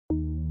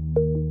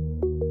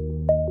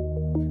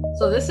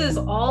So this is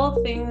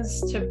All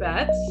Things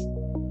Tibet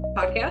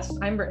podcast.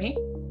 I'm Brittany.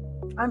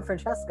 I'm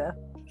Francesca.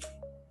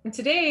 And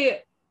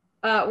today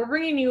we're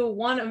bringing you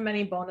one of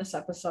many bonus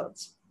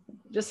episodes.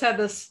 Just had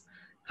this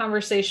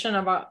conversation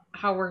about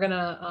how we're going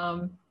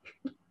to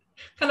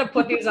kind of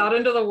put these out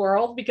into the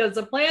world, because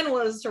the plan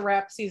was to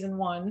wrap season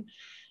 1,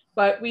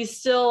 but we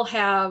still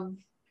have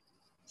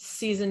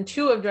season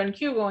 2 of Gen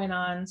Q going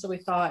on. So we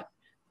thought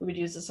we would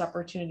use this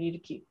opportunity to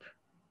keep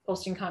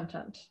posting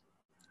content.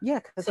 Yeah,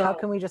 because how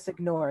can we just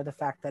ignore the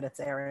fact that it's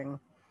airing?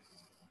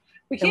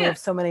 We can't. We have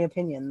so many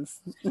opinions.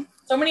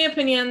 So many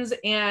opinions,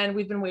 and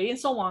we've been waiting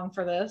so long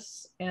for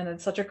this, and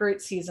it's such a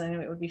great season.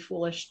 It would be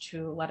foolish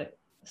to let it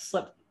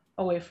slip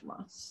away from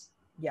us.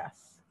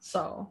 Yes.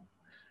 So,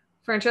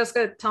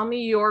 Francesca, tell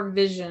me your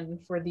vision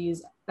for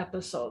these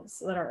episodes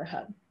that are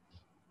ahead.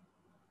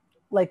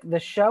 Like the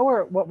show,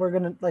 or what we're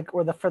gonna like,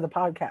 or for the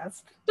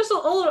podcast? Just a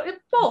little,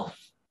 both.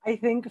 I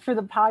think for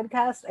the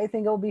podcast, I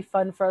think it'll be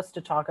fun for us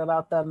to talk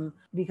about them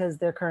because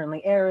they're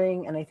currently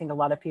airing, and I think a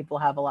lot of people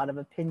have a lot of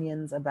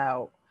opinions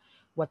about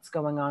what's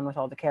going on with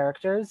all the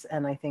characters.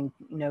 And I think,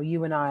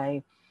 you and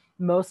I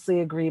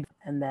mostly agree.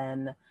 And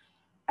then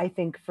I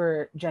think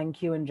for Gen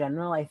Q in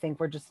general, I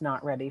think we're just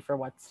not ready for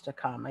what's to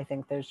come. I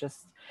think there's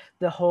just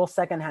the whole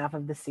second half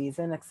of the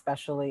season,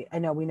 especially, I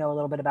know we know a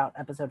little bit about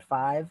episode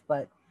 5,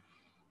 but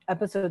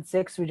episode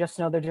 6, we just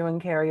know they're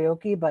doing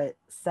karaoke, but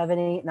 7,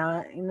 8,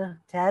 9,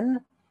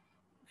 10,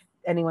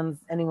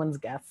 anyone's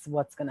guess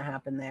what's going to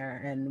happen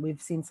there. And we've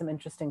seen some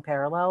interesting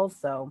parallels,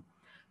 so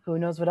who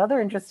knows what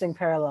other interesting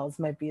parallels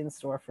might be in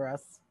store for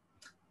us.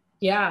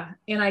 Yeah,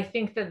 and I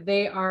think that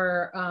they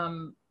are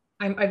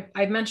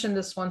I mentioned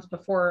this once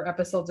before,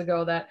 episodes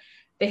ago, that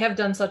they have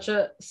done such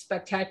a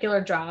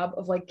spectacular job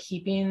of like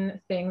keeping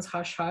things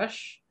hush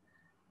hush.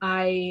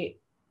 I'm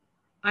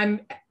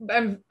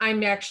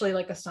actually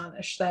like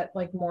astonished that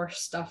like more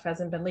stuff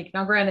hasn't been leaked.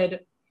 Now,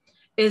 granted,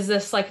 is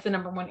this like the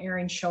number 1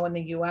 airing show in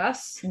the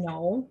US?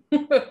 No.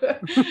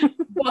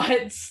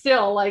 But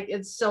still, like,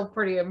 it's still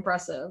pretty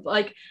impressive.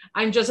 Like,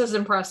 I'm just as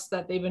impressed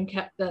that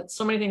that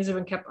so many things have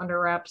been kept under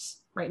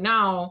wraps right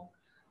now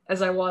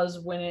as I was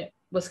when it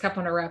was kept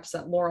under wraps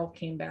that Laurel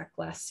came back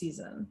last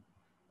season.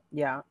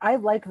 Yeah, I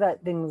like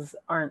that things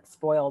aren't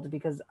spoiled,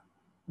 because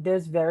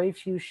there's very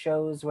few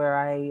shows where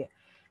I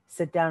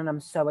sit down and I'm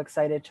so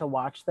excited to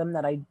watch them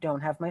that I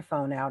don't have my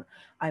phone out.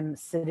 I'm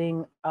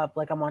sitting up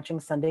like I'm watching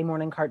Sunday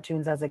morning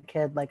cartoons as a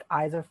kid, like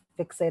eyes are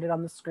fixated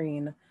on the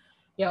screen.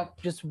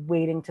 Yep. Just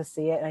waiting to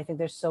see it. And I think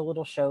there's so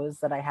little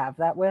shows that I have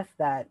that with,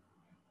 that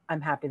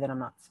I'm happy that I'm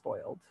not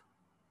spoiled.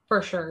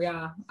 For sure,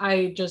 yeah.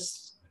 I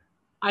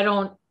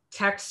don't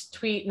text,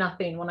 tweet,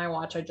 nothing when I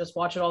watch. I just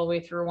watch it all the way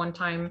through one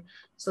time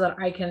so that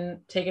I can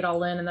take it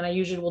all in. And then I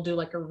usually will do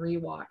like a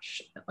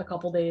rewatch a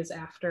couple days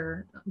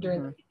after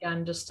during the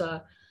weekend,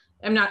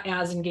 I'm not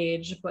as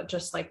engaged, but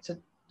just like to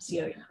see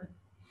it again.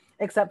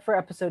 Except for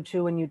episode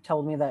 2, when you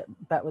told me that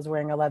Bet was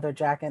wearing a leather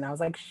jacket, and I was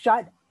like,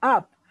 shut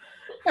up.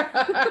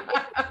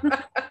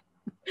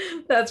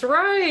 That's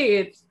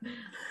right.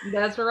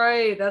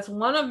 That's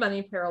one of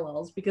many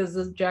parallels, because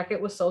the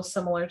jacket was so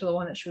similar to the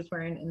one that she was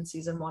wearing in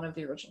season 1 of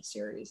the original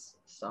series.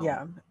 So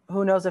yeah,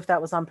 who knows if that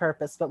was on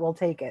purpose, but we'll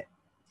take it.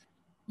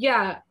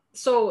 Yeah.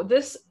 So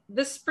this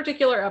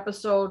particular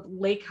episode,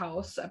 Lake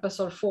House,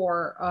 episode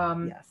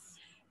 4, yes,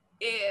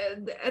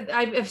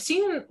 I've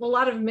seen a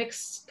lot of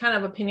mixed kind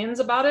of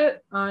opinions about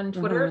it on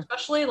Twitter,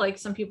 especially. Like,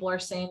 some people are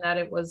saying that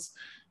it was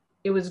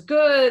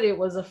good, it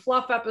was a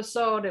fluff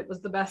episode, it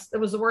was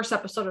the worst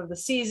episode of the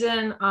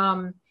season.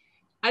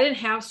 I didn't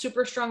have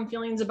super strong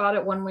feelings about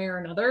it one way or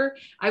another.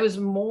 I was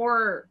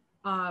more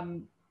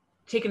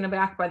taken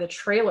aback by the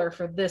trailer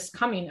for this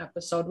coming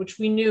episode, which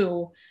we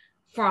knew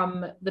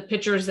from the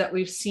pictures that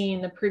we've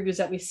seen, the previews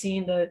that we've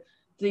seen, the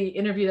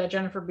interview that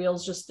Jennifer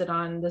Beals just did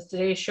on the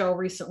Today Show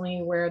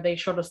recently, where they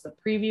showed us the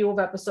preview of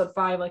episode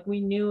 5. Like, we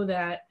knew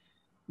that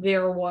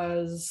there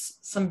was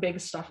some big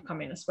stuff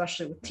coming,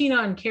 especially with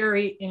Tina and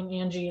Carrie and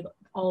Angie,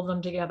 all of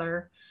them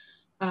together.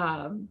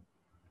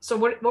 So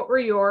what were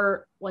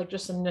your like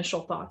just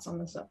initial thoughts on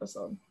this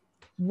episode?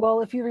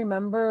 Well, if you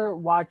remember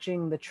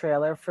watching the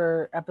trailer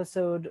for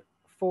episode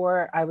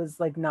 4, I was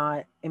like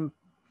nothing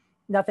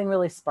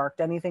really sparked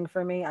anything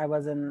for me. I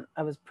was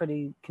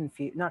pretty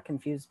not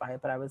confused by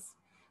it, but I was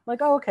like,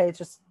 oh, okay,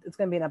 it's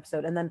gonna be an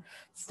episode. And then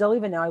still,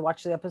 even now, I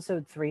watched the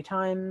episode 3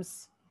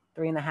 times,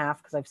 3.5,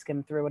 because I've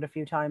skimmed through it a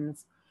few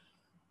times.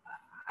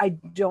 I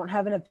don't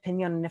have an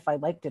opinion on if I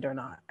liked it or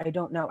not. I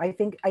don't know. I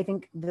think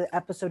the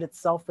episode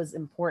itself was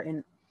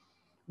important,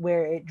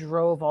 where it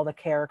drove all the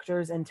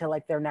characters into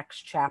like their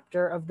next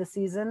chapter of the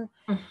season.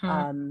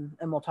 And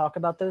we'll talk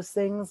about those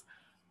things.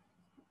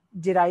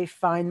 Did I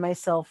find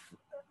myself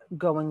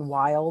going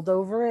wild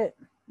over it?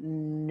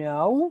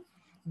 No,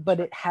 but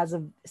it has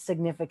a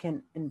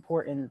significant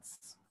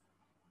importance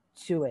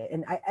to it.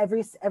 And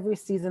every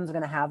season's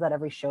going to have that.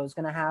 Every show's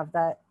going to have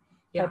that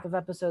type of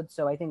episode.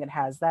 So I think it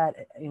has that.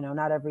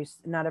 Not every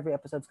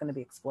episode's going to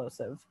be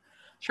explosive.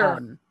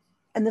 Sure.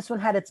 And this one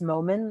had its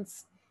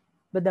moments,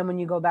 but then when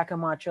you go back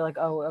and watch, you're like,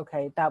 oh,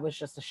 okay, that was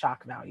just a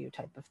shock value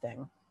type of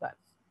thing. But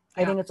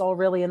I think it's all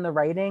really in the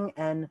writing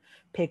and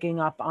picking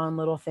up on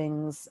little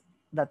things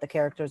that the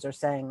characters are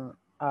saying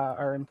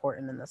are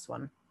important in this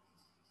one.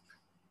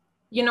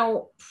 You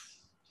know,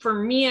 for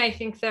me, I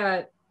think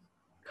that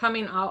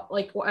coming out,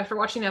 like after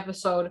watching the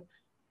episode,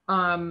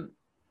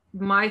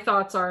 my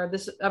thoughts are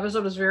this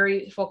episode was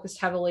very focused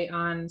heavily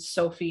on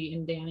Sophie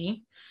and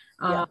Danny.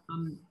 Yeah.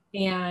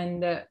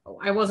 And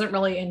I wasn't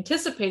really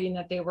anticipating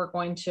that they were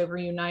going to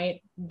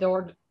reunite,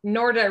 nor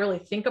did I really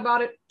think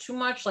about it too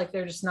much. Like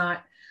they're just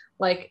not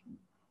like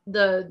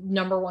the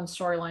number one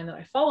storyline that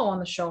I follow on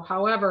the show.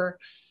 However,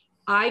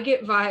 I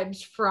get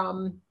vibes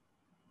from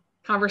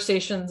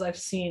conversations I've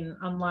seen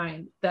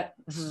online that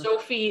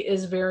Sophie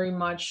is very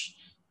much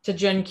to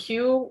Gen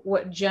Q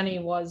what Jenny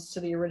was to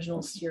the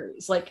original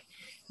series. Like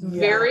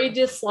very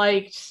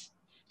disliked.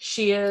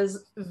 She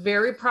is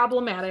very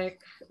problematic,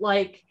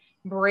 like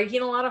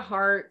breaking a lot of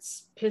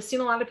hearts, pissing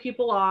a lot of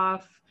people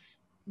off,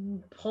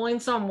 pulling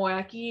some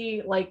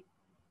wacky like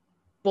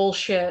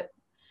bullshit.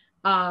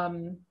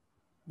 And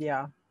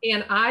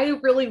I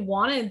really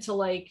wanted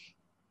to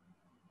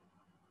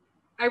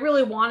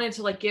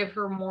give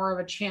her more of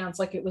a chance.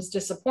 Like it was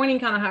disappointing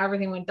kind of how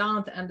everything went down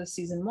at the end of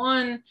season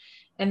 1,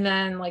 and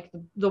then like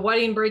the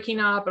wedding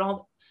breaking up and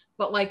all,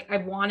 but like I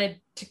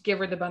wanted to give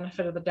her the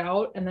benefit of the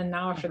doubt. And then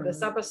now after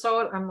this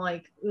episode, I'm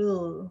like,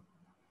 ooh.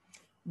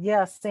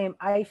 Yeah, same.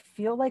 I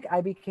feel like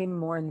I became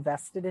more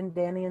invested in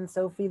Danny and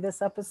Sophie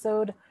this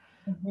episode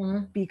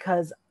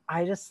because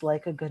I just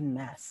like a good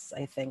mess.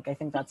 I think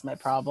that's my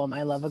problem.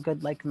 I love a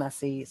good like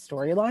messy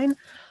storyline.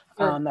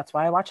 That's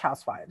why I watch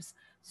Housewives.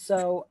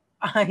 So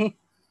I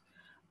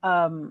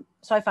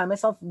find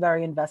myself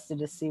very invested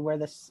to see where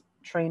this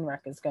train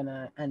wreck is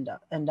gonna end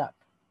up.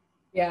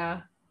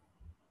 Yeah,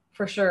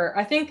 for sure.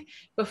 I think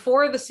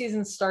before the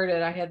season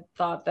started, I had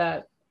thought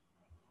that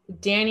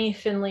Danny,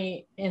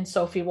 Finley, and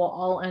Sophie will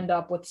all end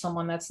up with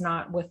someone that's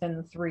not within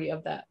the 3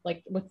 of that,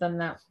 like within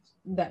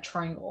that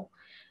triangle.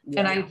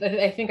 And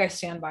I think I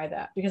stand by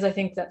that because I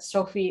think that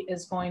Sophie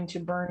is going to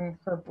burn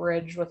her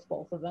bridge with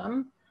both of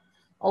them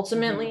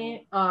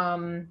ultimately.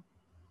 And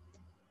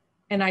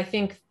I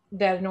think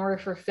that in order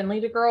for Finley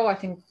to grow, I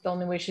think the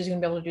only way she's going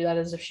to be able to do that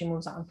is if she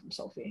moves on from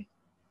Sophie.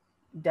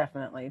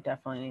 Definitely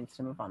needs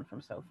to move on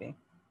from Sophie.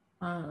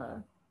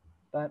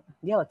 But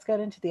yeah, let's get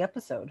into the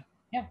episode.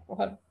 Yeah, go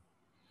ahead.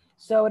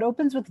 So it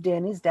opens with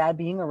Danny's dad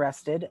being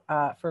arrested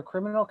for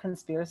criminal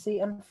conspiracy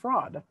and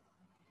fraud.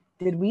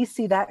 Did we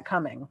see that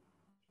coming?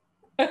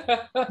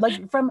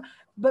 from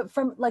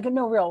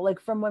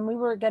when we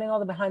were getting all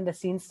the behind the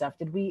scenes stuff,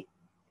 did we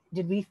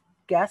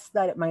guess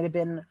that it might have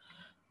been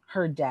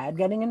her dad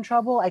getting in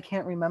trouble? I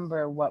can't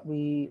remember what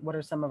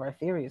are some of our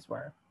theories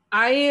were.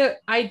 I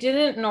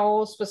didn't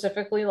know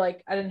specifically,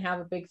 like I didn't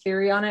have a big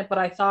theory on it, but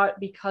I thought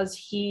because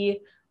he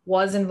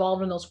was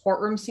involved in those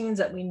courtroom scenes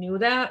that we knew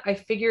that, I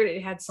figured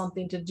it had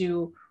something to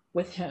do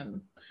with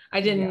him. I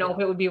didn't know if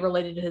it would be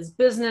related to his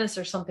business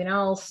or something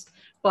else,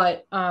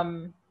 but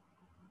I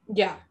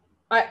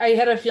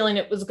had a feeling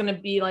it was going to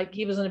be like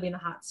he was going to be in the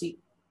hot seat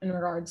in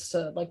regards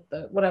to like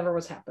the whatever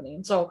was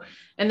happening. So,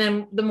 and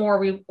then the more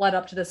we led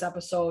up to this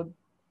episode,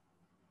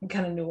 we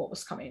kind of knew what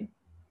was coming.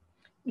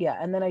 Yeah,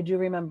 and then I do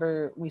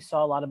remember we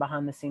saw a lot of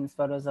behind the scenes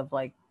photos of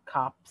like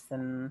cops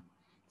and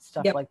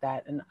stuff like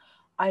that. And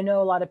I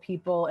know a lot of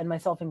people, and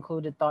myself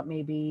included, thought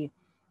maybe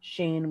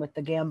Shane with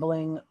the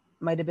gambling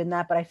might have been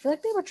that, but I feel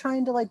like they were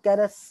trying to like get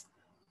us.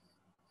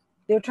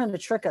 They were trying to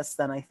trick us.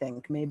 Then I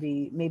think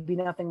maybe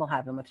nothing will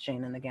happen with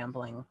Shane and the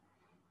gambling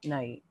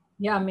night.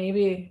 Yeah,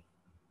 maybe.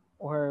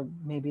 Or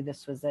maybe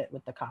this was it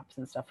with the cops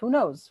and stuff. Who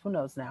knows? Who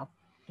knows now?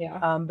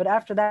 Yeah. But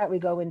after that, we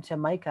go into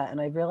Micah, and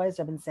I realized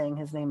I've been saying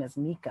his name is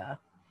Mika,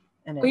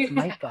 and it's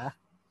Micah.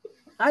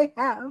 I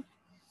have.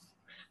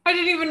 I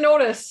didn't even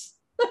notice.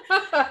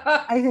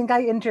 I think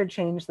I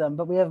interchanged them,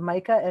 but we have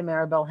Micah and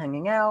Maribel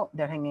hanging out.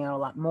 They're hanging out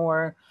a lot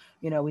more.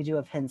 You know, we do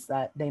have hints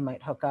that they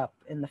might hook up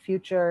in the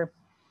future.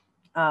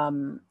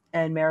 And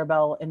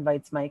Maribel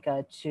invites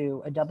Micah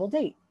to a double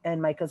date,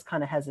 and Micah's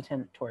kind of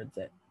hesitant towards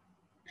it.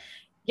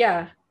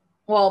 Yeah.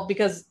 Well,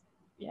 because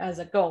as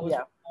it goes,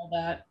 all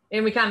that,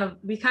 and we kind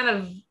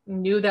of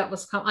knew that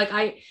was coming.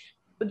 Like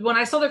when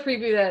I saw the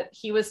preview that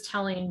he was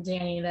telling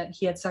Danny that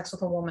he had sex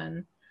with a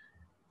woman,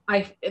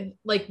 I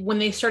like when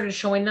they started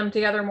showing them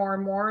together more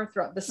and more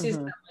throughout the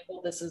season, I'm like,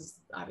 well, this is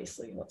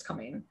obviously what's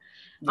coming.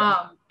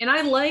 And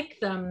I like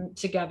them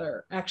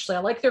together. Actually, I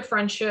like their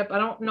friendship. I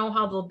don't know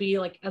how they'll be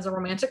like as a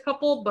romantic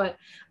couple, but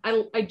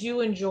I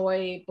do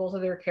enjoy both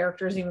of their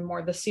characters even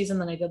more this season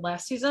than I did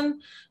last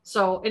season.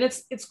 So, and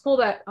it's cool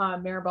that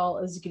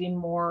Maribel is getting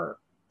more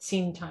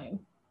scene time.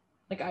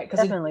 Like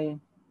definitely.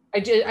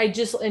 I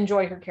just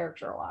enjoy her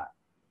character a lot.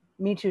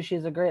 Me too.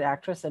 She's a great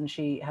actress and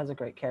she has a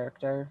great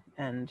character.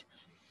 And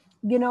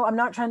you know, I'm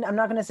not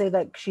going to say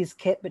that she's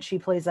Kit, but she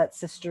plays that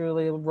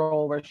sisterly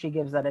role where she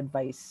gives that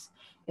advice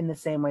in the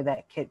same way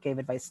that Kit gave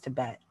advice to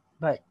Bet.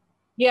 But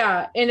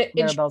yeah,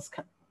 Maribel's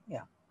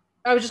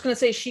I was just going to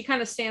say she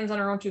kind of stands on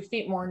her own 2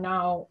 feet more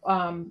now,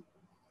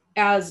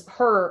 as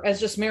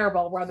just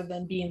Maribel rather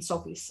than being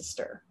Sophie's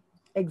sister.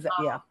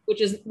 Yeah.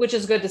 which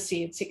is good to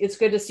see. It's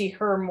good to see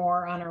her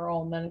more on her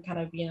own than kind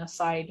of being a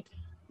side,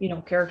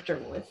 character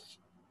with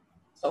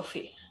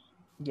Sophie.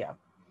 Yeah.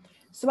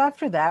 So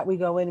after that, we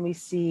go in and we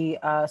see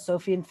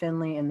Sophie and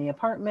Finley in the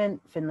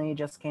apartment. Finley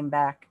just came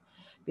back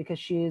because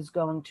she's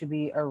going to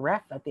be a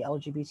ref at the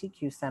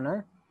LGBTQ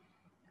center.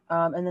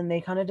 And then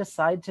they kind of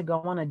decide to go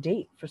on a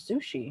date for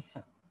sushi.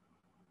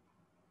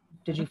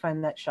 Did you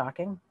find that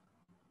shocking?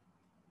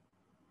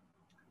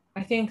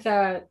 I think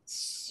that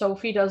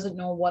Sophie doesn't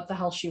know what the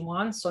hell she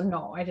wants. So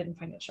no, I didn't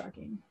find it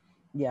shocking.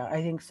 Yeah,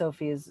 I think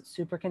Sophie is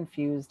super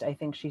confused. I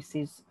think she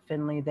sees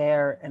Finley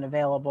there and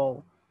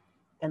available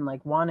and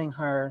like wanting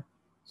her.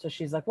 So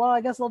she's like, well,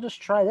 I guess I'll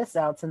just try this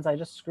out since I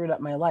just screwed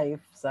up my life.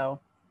 So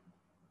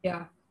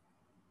yeah.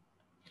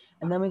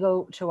 And then we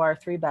go to our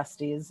three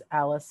besties,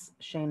 Alice,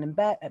 Shane, and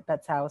Bet at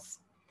Bet's house.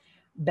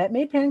 Bet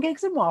made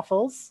pancakes and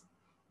waffles.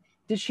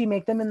 Did she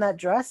make them in that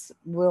dress?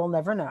 We'll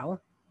never know.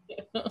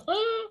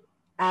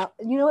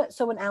 You know what?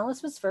 So when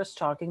Alice was first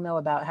talking, though,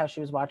 about how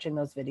she was watching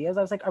those videos,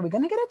 I was like, are we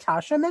going to get a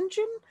Tasha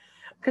mention?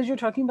 Because you're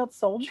talking about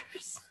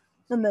soldiers.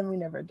 And then we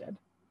never did.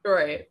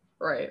 Right.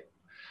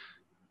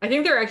 I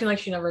think they're acting like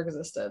she never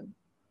existed,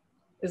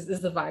 is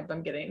the vibe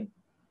I'm getting.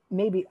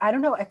 Maybe. I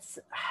don't know. It's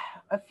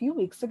a few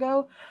weeks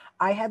ago,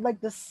 I had like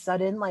this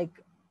sudden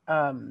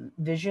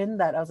vision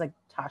that I was like,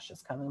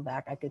 Tasha's coming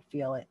back. I could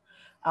feel it.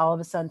 All of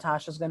a sudden,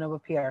 Tasha's going to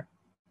appear.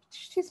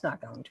 She's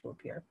not going to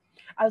appear.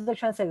 I was like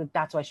trying to say that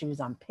that's why she was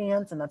on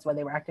pants and that's why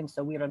they were acting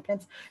so weird on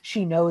pants.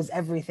 She knows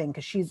everything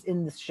because she's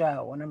in the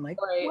show. And I'm like,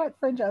 What,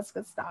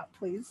 Francesca, stop,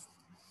 please.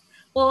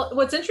 Well,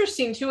 what's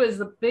interesting too is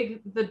the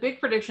big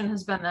prediction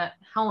has been that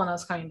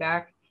Helena's coming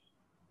back,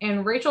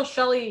 and Rachel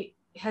Shelley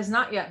has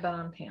not yet been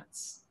on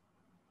pants.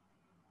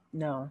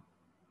 No.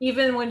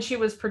 Even when she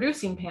was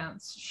producing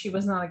pants, she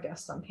was not a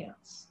guest on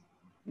pants.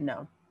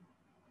 No.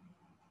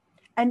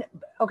 And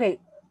okay,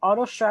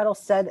 Otto Straddle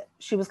said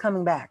she was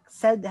coming back.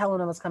 Said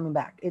Helena was coming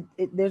back.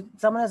 There's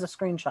someone has a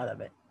screenshot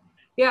of it.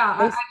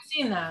 Yeah,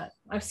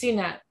 I've seen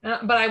that.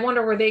 But I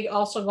wonder, were they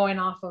also going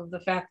off of the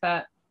fact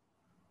that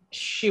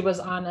she was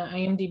on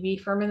IMDb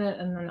for a minute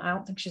and then I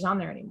don't think she's on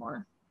there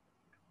anymore?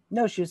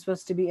 No, she was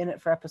supposed to be in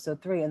it for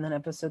episode 3, and then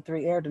episode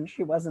 3 aired and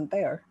she wasn't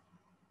there.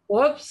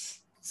 Whoops.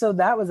 So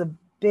that was a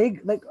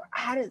big,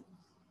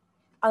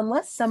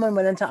 unless someone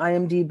went into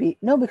IMDb.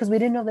 No, because we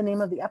didn't know the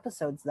name of the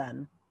episodes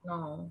then.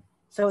 No.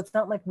 So it's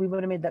not like we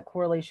would have made that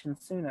correlation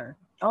sooner.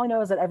 All I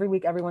know is that every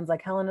week everyone's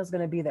like, Helena's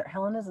going to be there.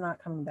 Helena's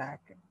not coming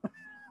back.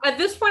 At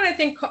this point, I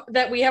think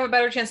that we have a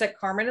better chance that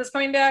Carmen is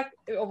coming back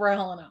over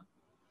Helena.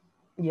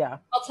 Yeah.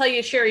 I'll tell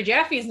you, Sherry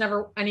Jaffe's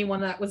never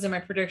anyone that was in my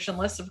prediction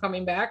list of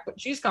coming back,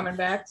 but she's coming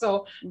back.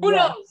 So who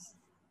knows?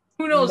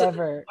 Who knows?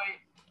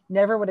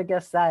 Never would have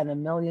guessed that in a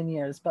million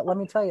years. But let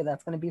me tell you,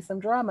 that's going to be some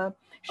drama.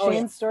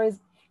 Shane's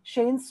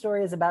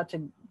story is about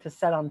to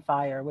set on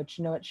fire, which,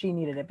 you know what, she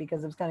needed it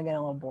because it was kind of getting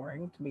a little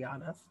boring, to be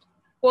honest.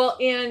 Well,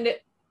 and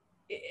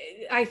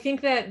I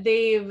think that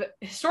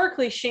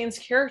historically, Shane's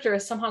character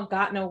has somehow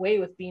gotten away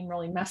with being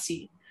really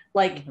messy.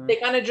 Like they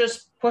kind of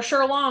just push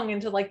her along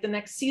into like the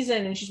next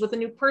season and she's with a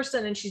new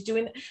person and she's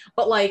doing,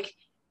 but like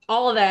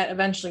all of that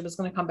eventually was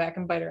going to come back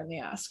and bite her in the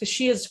ass because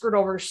she has screwed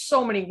over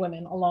so many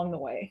women along the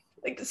way.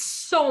 Like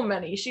so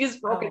many. She's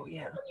broken so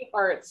many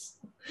hearts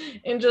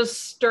and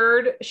just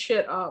stirred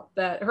shit up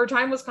that her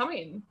time was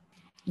coming.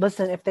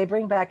 Listen, if they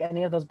bring back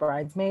any of those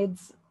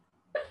bridesmaids,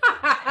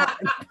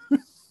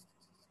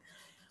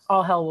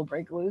 all hell will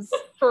break loose.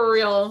 For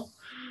real.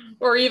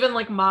 Or even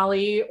like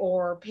Molly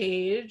or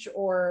Paige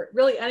or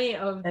really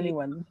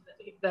anyone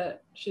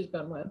that she's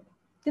been with.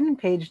 Didn't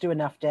Paige do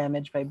enough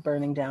damage by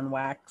burning down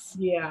Wax?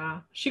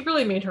 Yeah. She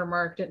really made her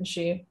mark, didn't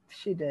she?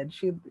 She did.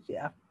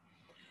 Yeah.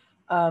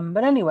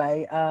 But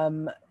anyway,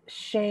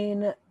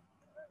 Shane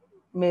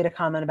made a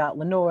comment about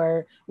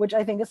Lenore, which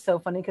I think is so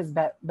funny because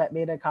Bet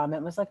made a comment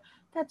and was like,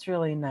 that's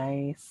really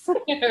nice.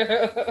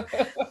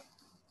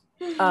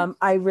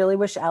 I really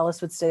wish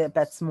Alice would stay at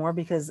Bet's more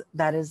because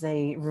that is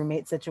a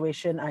roommate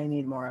situation I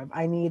need more of.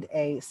 I need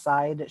a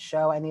side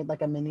show. I need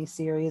like a mini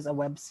series, a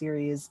web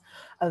series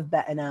of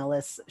Bet and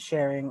Alice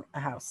sharing a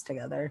house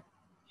together.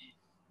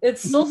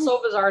 It's still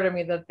so bizarre to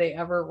me that they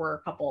ever were a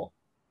couple.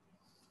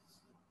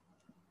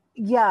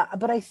 Yeah,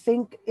 but I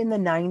think in the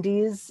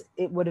 90s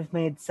it would have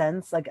made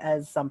sense like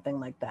as something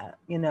like that.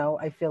 You know,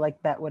 I feel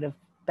like Bet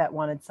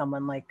wanted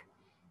someone like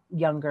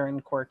younger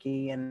and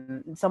quirky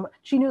and someone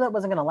she knew that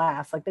wasn't going to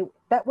last. Like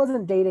Bet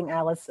wasn't dating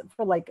Alice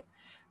for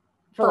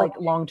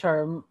long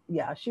term.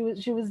 Yeah, she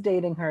was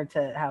dating her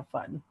to have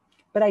fun.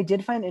 But I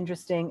did find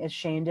interesting is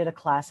Shane did a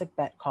classic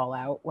Bet call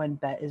out when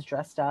Bet is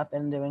dressed up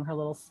and doing her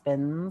little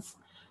spins.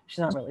 She's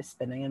not really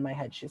spinning. In my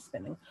head she's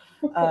spinning.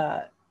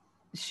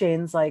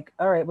 Shane's like,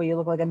 all right, well, you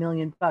look like $1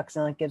 million, and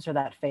like gives her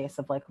that face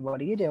of like,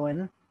 what are you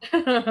doing?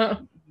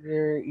 You're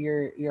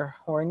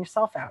whoring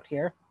yourself out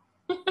here.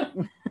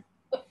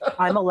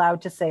 I'm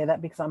allowed to say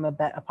that because I'm a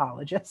Bet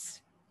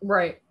apologist.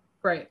 Right.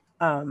 But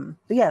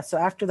yeah, so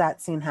after that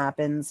scene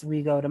happens,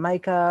 we go to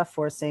Micah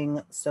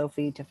forcing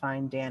Sophie to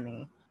find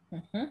Danny.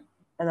 And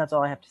that's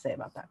all I have to say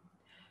about that.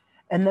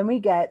 And then we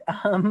get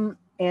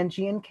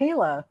Angie and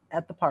Kayla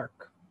at the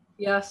park.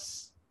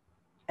 Yes.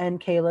 And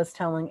Kayla's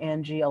telling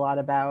Angie a lot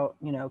about,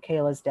 you know,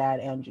 Kayla's dad,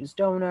 Angie's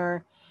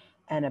donor,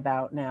 and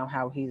about now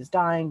how he's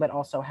dying, but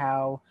also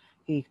how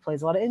he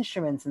plays a lot of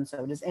instruments, and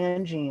so does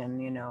Angie.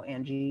 And, you know,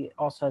 Angie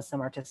also has some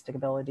artistic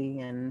ability.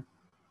 And,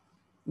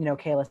 you know,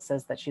 Kayla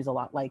says that she's a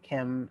lot like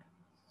him.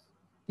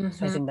 Mm-hmm.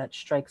 So I think that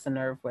strikes a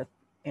nerve with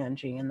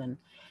Angie. And then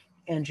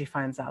Angie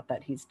finds out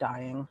that he's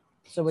dying.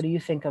 So what do you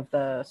think of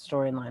the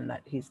storyline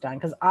that he's dying?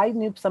 Because I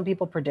knew some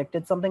people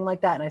predicted something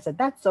like that, and I said,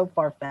 that's so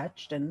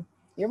far-fetched, and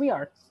here we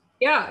are.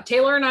 Yeah,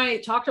 Taylor and I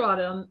talked about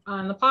it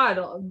on the pod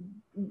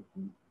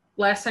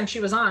last time she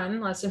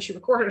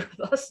recorded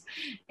with us,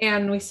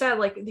 and we said,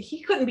 like,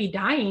 he couldn't be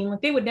dying.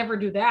 Like, they would never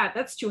do that.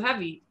 That's too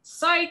heavy.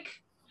 Psych.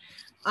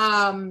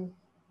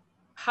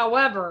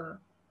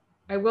 However,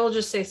 I will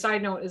just say,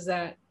 side note, is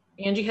that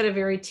Angie had a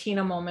very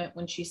Tina moment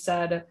when she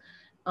said,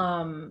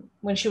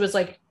 when she was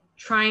like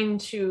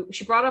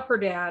she brought up her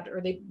dad,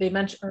 or they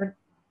mentioned, or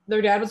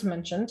their dad was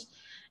mentioned,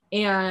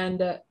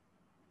 and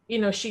you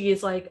know, she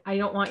is like, I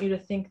don't want you to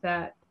think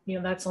that, you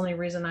know, that's the only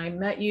reason I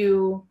met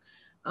you,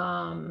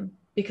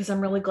 because I'm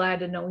really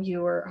glad to know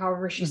you, or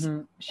however she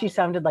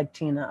sounded like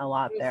Tina a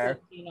lot there.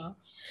 Like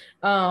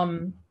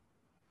Tina.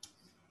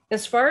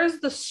 As far as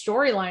the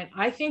storyline,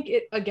 I think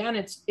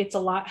it's a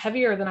lot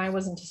heavier than I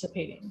was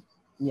anticipating.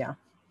 Yeah.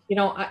 You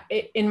know,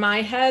 in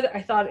my head,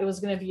 I thought it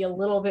was going to be a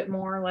little bit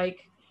more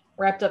like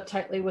wrapped up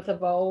tightly with a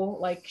bow.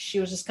 Like, she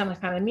was just going to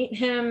kind of meet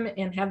him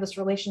and have this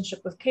relationship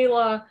with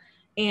Kayla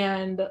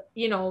and,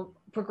 you know,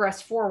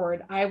 progress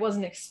forward. I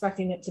wasn't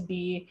expecting it to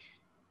be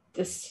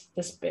this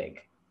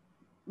big.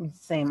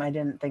 Same. I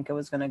didn't think it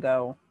was going to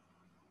go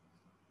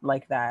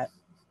like that.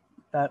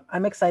 But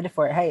I'm excited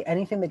for it. Hey,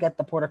 anything to get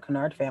the Porter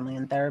Kennard family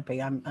in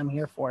therapy, I'm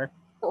here for.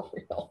 For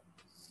real.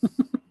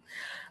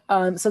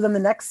 So then the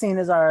next scene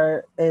is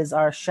our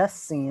chess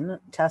scene.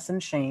 Tess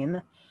and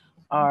Shane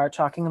are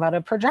talking about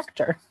a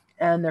projector,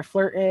 and they're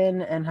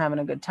flirting and having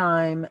a good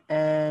time.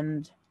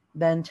 And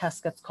then Tess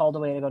gets called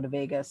away to go to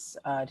Vegas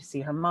to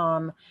see her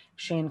mom.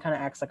 Shane kind of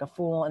acts like a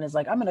fool and is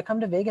like, I'm going to come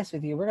to Vegas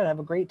with you. We're going to have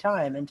a great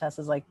time. And Tess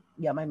is like,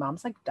 yeah, my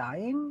mom's like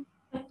dying.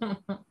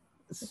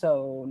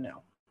 So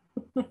no.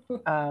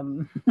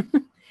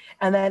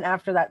 And then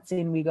after that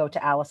scene, we go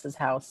to Alice's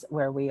house,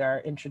 where we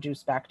are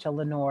introduced back to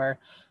Lenore,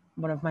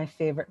 one of my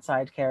favorite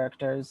side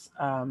characters.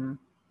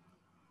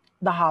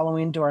 The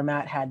Halloween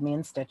doormat had me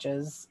in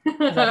stitches.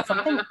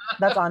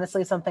 That's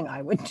honestly something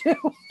I would do.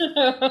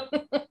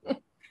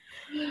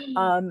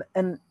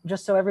 And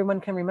just so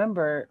everyone can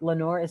remember,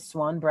 Lenore is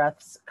Swan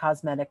Breath's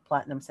cosmetic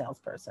platinum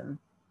salesperson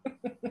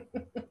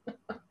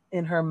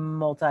in her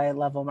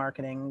multi-level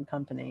marketing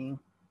company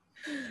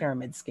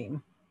pyramid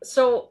scheme.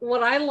 So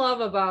what I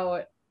love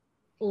about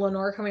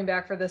Lenore coming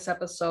back for this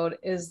episode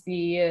is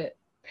the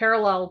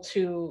parallel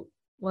to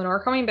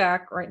Lenore coming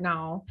back right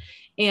now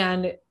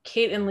and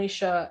Kate and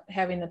Leisha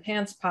having the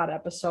Pants Pod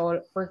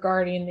episode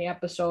regarding a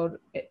episode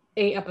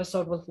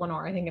with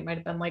Lenore. I think it might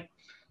have been like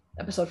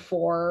episode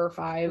 4 or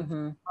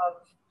 5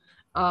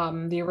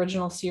 of the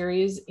original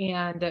series.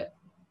 And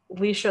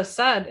Leisha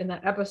said in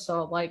that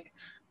episode, like,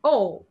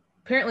 oh,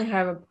 apparently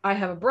I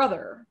have a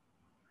brother.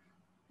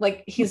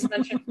 Like, he's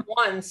mentioned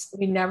once.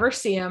 We never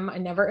see him. I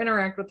never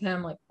interact with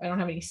him. Like, I don't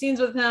have any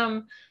scenes with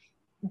him.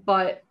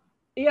 But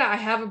yeah, I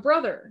have a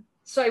brother.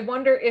 So I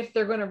wonder if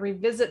they're going to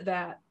revisit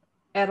that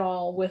at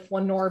all with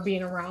Lenore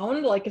being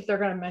around. Like, if they're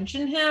going to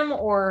mention him,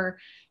 or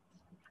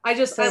I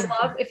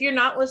love, if you're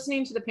not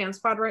listening to the Pants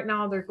Pod right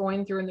now, they're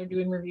going through and they're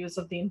doing reviews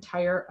of the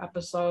entire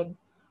episode,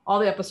 all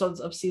the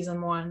episodes of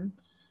season 1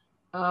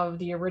 of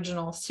the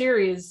original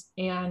series.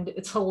 And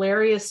it's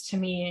hilarious to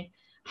me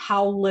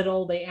how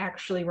little they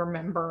actually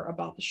remember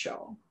about the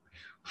show,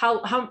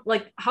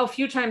 how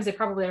few times they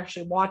probably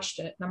actually watched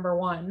it, number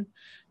one,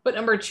 but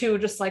number two,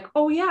 just like,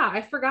 oh yeah,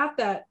 I forgot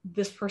that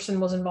this person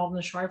was involved in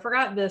the show, I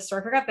forgot this,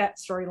 or I forgot that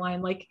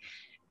storyline. Like,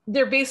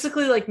 they're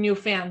basically like new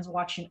fans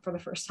watching it for the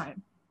first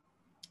time.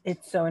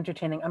 It's so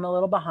entertaining. I'm a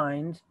little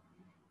behind.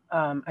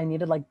 I need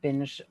to like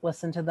binge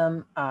listen to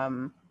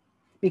them,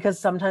 because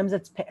sometimes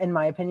in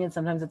my opinion,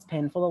 sometimes it's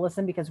painful to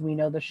listen because we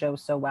know the show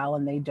so well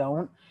and they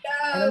don't. Yes.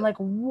 And I'm like,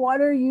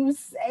 what are you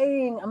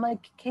saying? I'm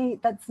like,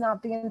 Kate, that's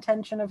not the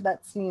intention of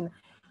that scene.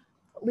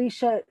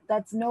 Leisha,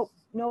 that's nope.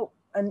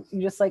 And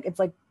you just like, it's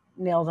like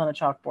nails on a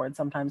chalkboard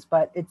sometimes,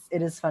 but it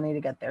is funny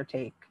to get their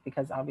take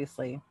because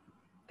obviously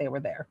they were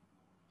there.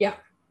 Yeah.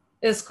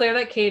 It's clear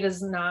that Kate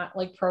is not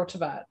like pro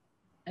Tibet,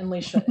 and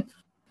Leisha,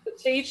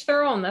 to each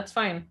their own. That's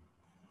fine.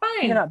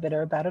 Fine. You're not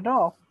bitter about it at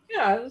all.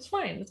 Yeah, it's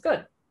fine. It's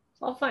good.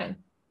 All fine.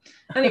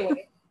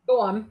 Anyway,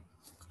 go on.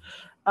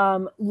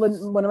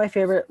 One of my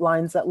favorite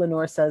lines that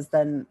Lenore says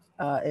then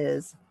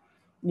is,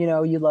 you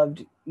know, you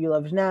loved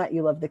Nat,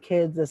 you loved the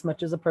kids as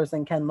much as a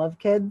person can love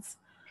kids.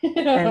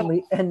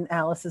 And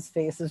Alice's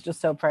face is just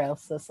so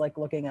priceless, like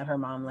looking at her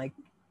mom like,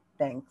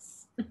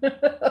 thanks.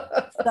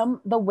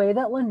 The way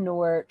that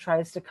Lenore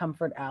tries to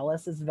comfort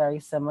Alice is very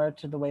similar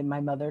to the way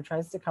my mother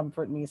tries to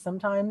comfort me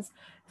sometimes.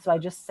 So I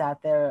just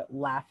sat there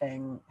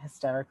laughing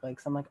hysterically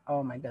because I'm like,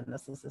 oh my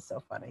goodness, this is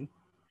so funny.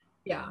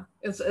 Yeah,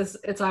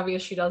 it's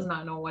obvious she does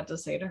not know what to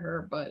say to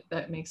her, but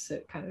that makes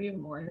it kind of even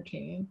more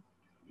entertaining.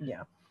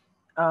 Yeah.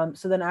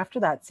 So then after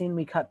that scene,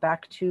 we cut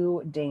back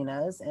to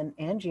Dana's, and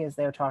Angie is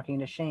there talking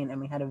to Shane,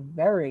 and we had a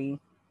very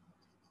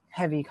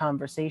heavy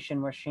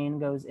conversation where Shane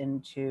goes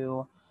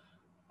into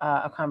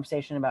a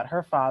conversation about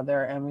her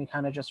father, and we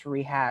kind of just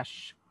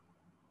rehash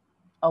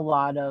a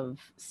lot of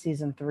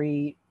season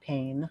 3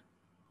 pain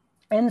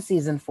and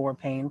season 4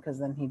 pain, because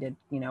then he did,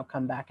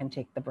 come back and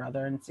take the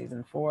brother in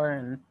season 4,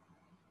 and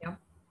Yeah.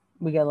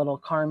 we get a little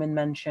Carmen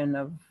mention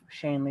of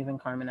Shane leaving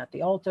Carmen at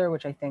the altar,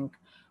 which I think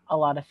a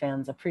lot of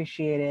fans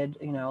appreciated.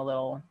 A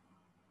little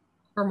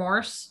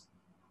Remorse.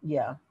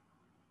 yeah,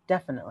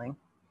 definitely. And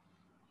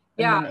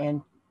Yeah,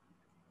 then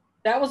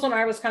that was when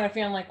I was kind of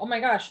feeling like, oh my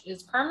gosh,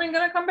 is Carmen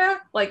gonna come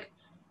back? Like,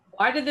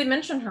 why did they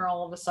mention her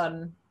all of a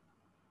sudden?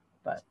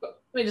 but Let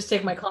me just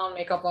take my clown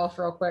makeup off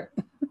real quick.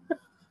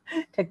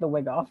 take the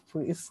wig off,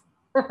 please.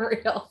 For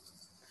real.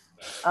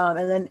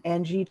 And then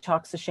Angie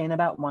talks to Shane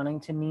about wanting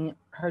to meet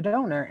her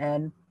donor,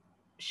 and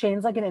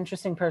Shane's like an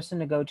interesting person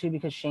to go to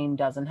because Shane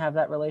doesn't have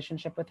that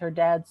relationship with her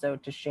dad. So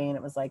to Shane,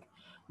 it was like,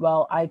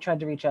 well, I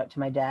tried to reach out to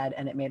my dad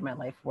and it made my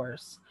life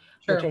worse.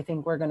 Sure. Which I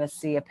think we're going to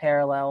see a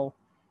parallel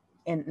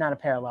in, not a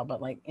parallel,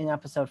 but like in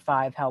episode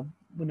 5, how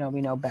we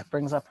know Bette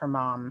brings up her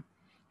mom,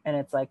 and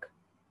it's like,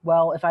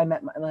 well, if I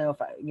met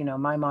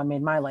my mom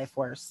made my life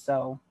worse,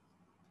 so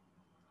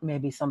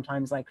maybe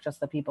sometimes like just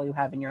the people you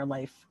have in your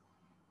life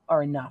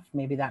are enough.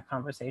 Maybe that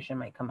conversation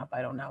might come up.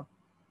 I don't know.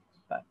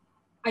 But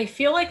I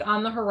feel like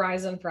on the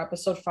horizon for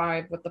episode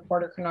 5 with the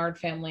Porter Kennard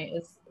family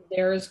is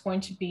there is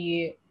going to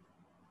be,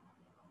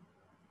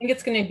 I think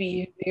it's going to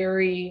be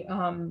very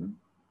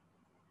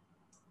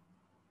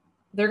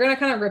they're going to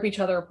kind of rip each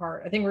other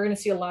apart. I think we're going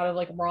to see a lot of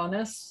like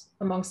rawness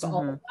amongst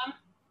all of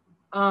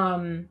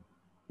them.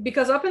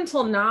 Because up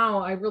until now,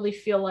 I really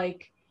feel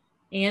like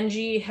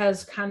Angie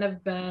has kind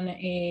of been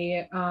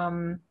a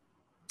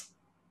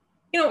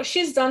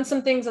she's done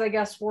some things that I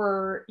guess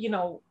were,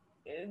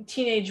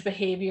 teenage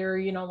behavior,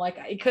 like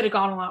it could have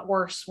gone a lot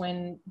worse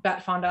when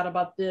Bette found out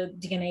about the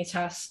DNA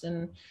test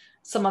and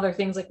some other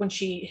things, like when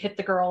she hit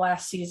the girl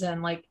last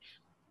season, like,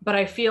 but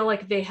I feel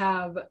like they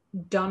have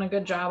done a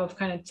good job of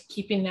kind of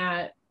keeping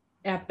that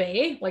at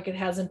bay. Like it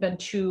hasn't been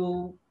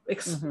too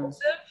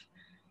explosive.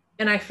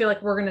 And I feel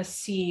like we're going to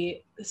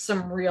see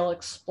some real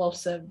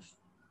explosive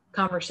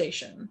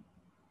conversation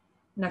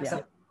next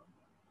episode.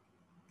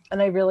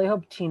 And I really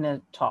hope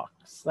Tina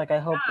talks. Like I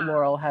hope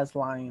Laurel has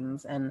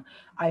lines, and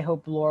I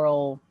hope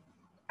Laurel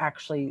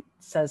actually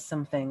says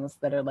some things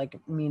that are like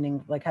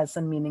has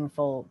some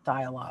meaningful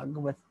dialogue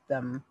with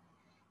them.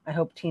 I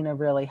hope Tina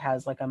really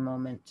has like a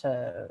moment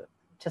to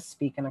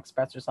speak and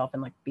express herself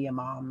and like be a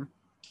mom.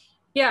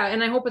 Yeah,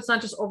 and I hope it's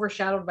not just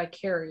overshadowed by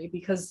Carrie,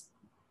 because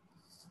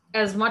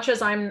as much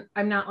as I'm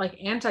not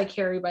like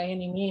anti-Carrie by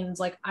any means,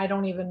 like I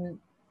don't even,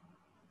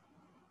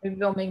 maybe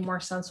it'll make more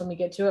sense when we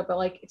get to it, but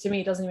like to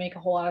me it doesn't make a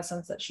whole lot of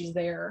sense that she's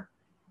there.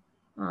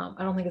 I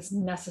don't think it's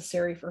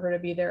necessary for her to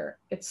be there.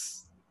 It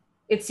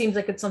seems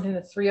like it's something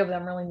the 3 of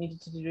them really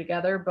needed to do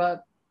together,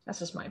 but that's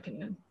just my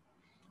opinion.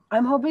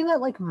 I'm hoping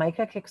that like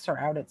Micah kicks her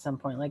out at some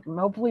point. Like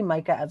hopefully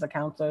Micah as a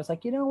counselor is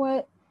like, you know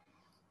what,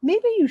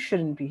 maybe you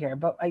shouldn't be here.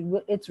 But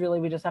it's really,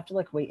 we just have to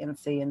like wait and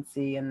see.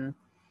 And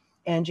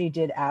Angie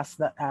did ask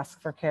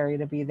for Carrie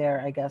to be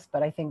there, I guess.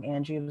 But I think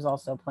Angie was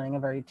also playing a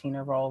very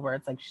Tina role where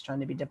it's like she's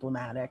trying to be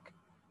diplomatic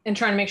and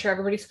trying to make sure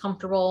everybody's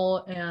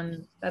comfortable,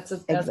 and that's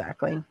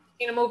exactly a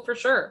Tina move for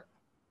sure.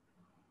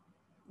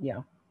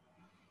 Yeah.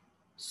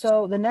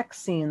 So the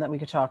next scene that we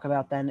could talk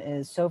about then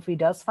is Sophie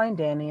does find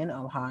Danny in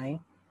Ojai.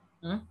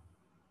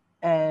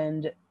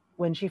 And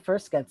when she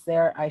first gets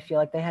there, I feel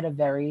like they had a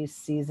very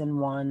season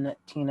 1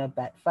 Tina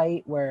Bette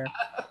fight where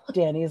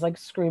Danny is like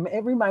screaming.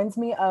 It reminds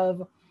me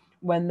of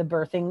when the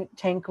birthing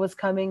tank was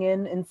coming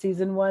in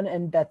season 1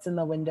 and Bette's in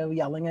the window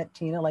yelling at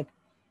Tina, like,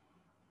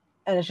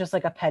 and it's just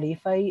like a petty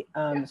fight.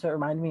 So it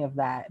reminded me of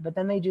that. But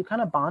then they do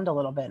kind of bond a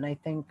little bit, and I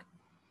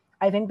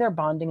think their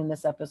bonding in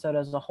this episode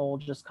as a whole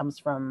just comes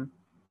from,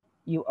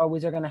 you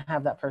always are going to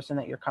have that person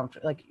that you're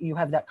comfort, like you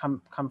have that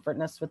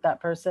comfortness with that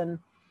person,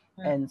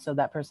 and so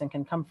that person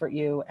can comfort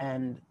you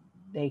and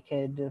they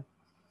could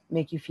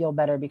make you feel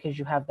better because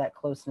you have that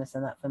closeness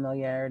and that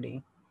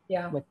familiarity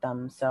with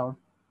them. So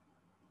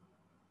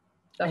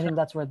definitely. I think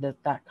that's where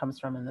that comes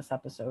from in this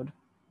episode.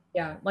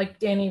 Yeah, like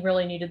Danny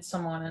really needed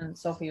someone and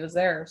Sophie was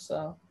there,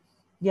 so.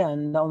 Yeah,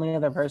 and the only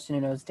other person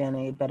who knows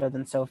Danny better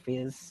than Sophie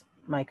is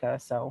Micah,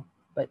 so,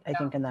 but I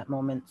think in that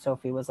moment,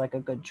 Sophie was like a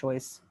good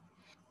choice.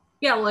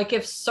 Yeah, like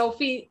if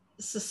Sophie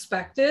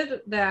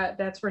suspected that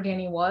that's where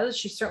Danny was,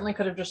 she certainly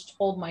could have just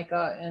told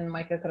Micah and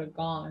Micah could have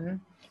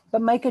gone.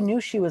 But Micah knew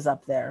she was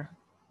up there.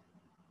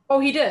 Oh,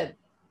 he did?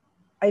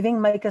 I think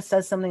Micah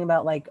says something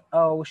about like,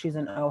 oh, she's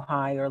in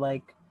Ojai, or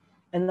like,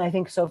 and I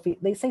think Sophie,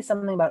 they say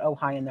something about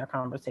Ojai in their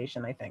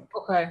conversation, I think.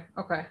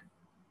 Okay.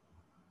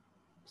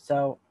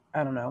 So,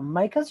 I don't know.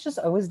 Micah's just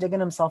always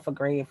digging himself a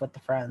grave with the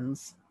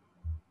friends.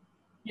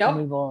 Yep. And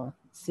we will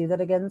see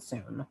that again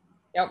soon.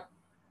 Yep.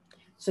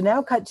 So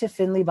now cut to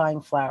Finley buying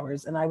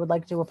flowers, and I would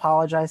like to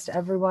apologize to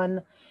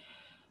everyone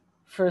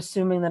for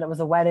assuming that it was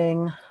a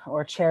wedding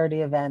or a charity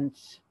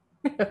event.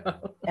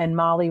 And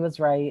Molly was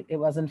right. It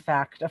was in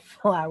fact a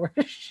flower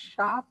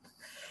shop.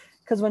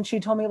 Because when she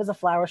told me it was a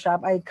flower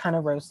shop, I kind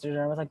of roasted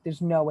her. I was like,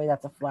 there's no way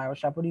that's a flower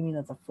shop. What do you mean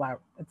that's a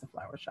flower? It's a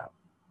flower shop.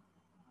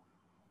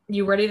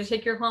 You ready to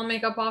take your clown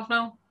makeup off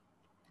now?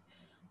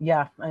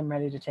 Yeah, I'm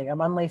ready to take.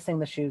 I'm unlacing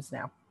the shoes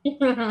now.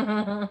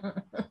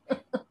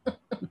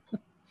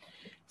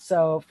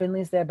 So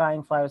Finley's there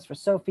buying flowers for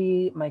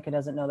Sophie. Micah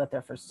doesn't know that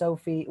they're for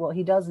Sophie. Well,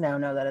 he does now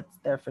know that it's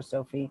there for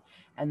Sophie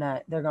and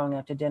that they're going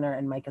out to dinner,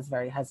 and Micah's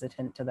very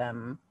hesitant to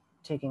them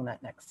taking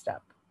that next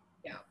step.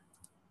 Yeah.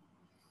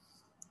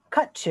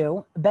 Cut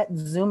to Bet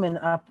zooming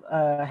up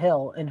a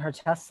hill in her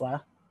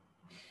Tesla.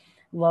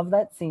 Love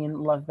that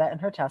scene. Love Bet in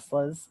her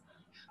Teslas.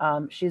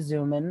 She's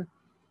zooming.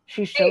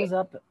 She shows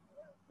up.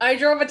 I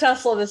drove a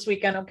Tesla this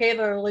weekend. Okay,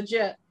 they're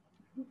legit.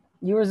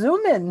 You were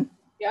zooming.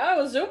 Yeah, I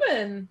was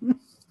zooming.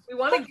 We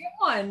want to get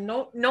one.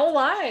 No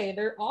lie.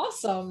 They're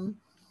awesome.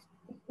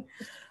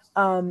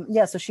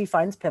 Yeah, so she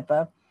finds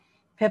Pippa.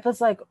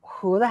 Pippa's like,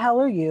 who the hell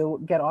are you?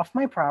 Get off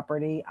my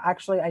property.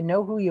 Actually, I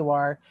know who you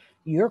are.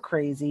 You're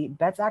crazy.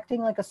 Bet's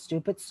acting like a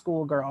stupid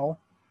schoolgirl.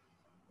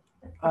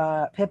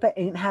 Pippa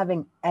ain't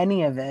having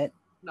any of it.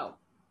 No.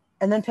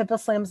 And then Pippa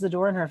slams the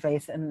door in her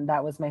face, and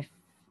that was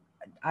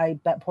I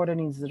bet Porter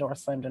needs the door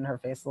slammed in her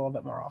face a little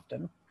bit more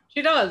often.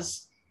 She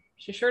does.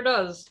 She sure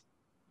does.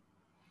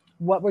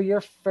 What were your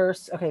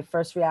first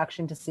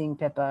reaction to seeing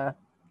Pippa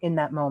in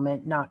that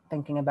moment, not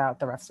thinking about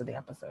the rest of the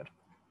episode?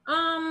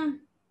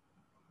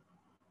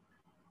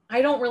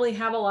 I don't really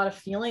have a lot of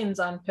feelings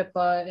on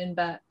Pippa and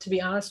Bet, to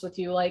be honest with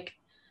you. Like,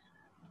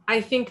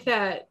 I think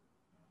that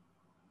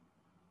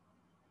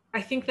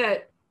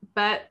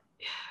Bet,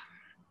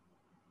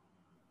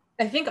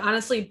 I think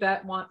honestly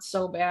Bet wants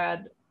so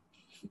bad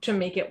to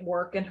make it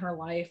work in her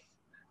life,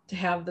 to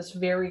have this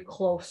very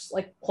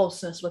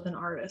closeness with an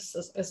artist,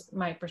 as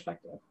my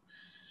perspective.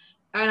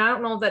 And I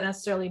don't know if that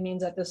necessarily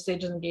means at this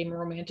stage in the game a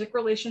romantic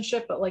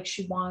relationship, but like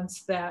she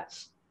wants that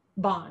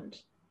bond.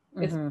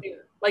 It's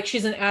like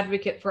she's an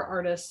advocate for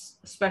artists,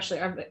 especially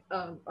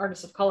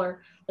artists of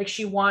color. Like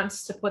she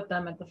wants to put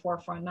them at the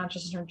forefront, not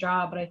just in her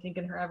job, but I think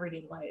in her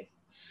everyday life.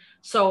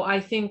 So I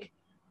think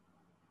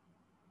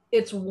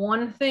it's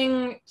one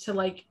thing to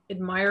like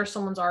admire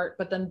someone's art,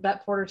 but then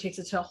Bet Porter takes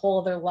it to a whole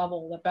other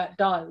level that Bet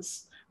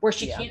does, where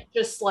she can't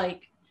just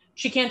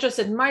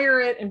admire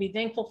it and be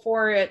thankful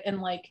for it and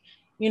like,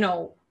 you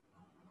know,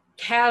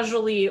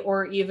 casually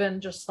or even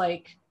just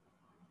like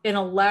in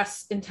a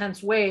less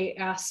intense way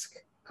ask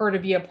her to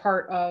be a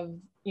part of,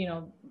 you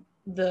know,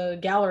 the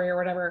gallery or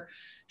whatever.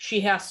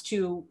 She has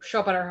to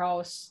show up at her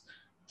house,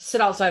 sit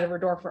outside of her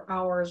door for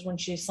hours when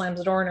she slams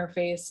the door in her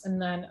face,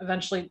 and then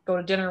eventually go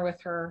to dinner with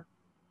her.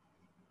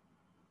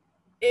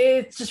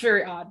 It's just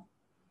very odd.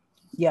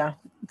 Yeah.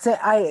 So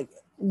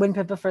when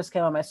Pippa first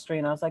came on my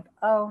screen, I was like,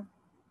 oh,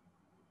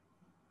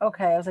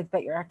 okay. I was like,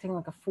 Bet you're acting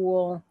like a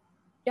fool.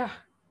 Yeah.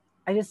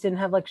 I just didn't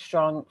have like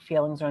strong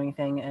feelings or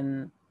anything.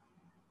 And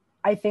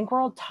I think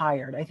we're all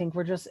tired. I think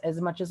we're just,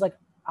 as much as like,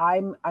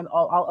 I'll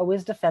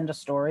always defend a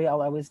story.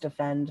 I'll always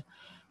defend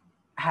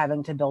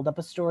having to build up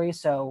a story.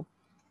 So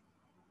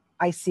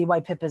I see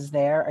why Pippa's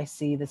there. I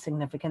see the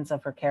significance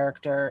of her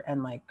character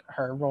and like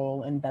her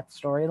role in Bet's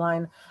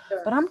storyline.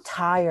 Sure. But I'm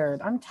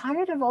tired. I'm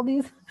tired of all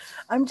these.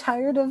 I'm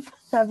tired of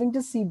having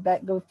to see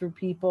Bet go through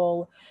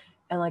people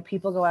and like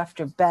people go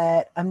after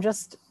Bet. I'm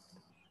just.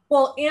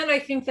 Well, and I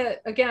think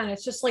that, again,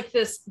 it's just like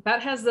this,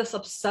 Bet has this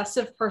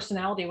obsessive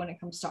personality when it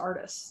comes to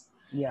artists.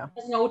 Yeah.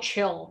 There's no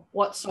chill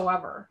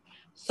whatsoever.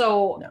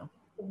 So no.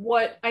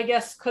 What I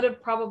guess could have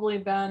probably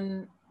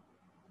been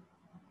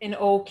an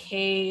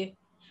okay,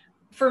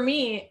 for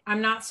me,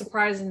 I'm not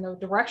surprised in the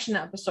direction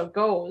the episode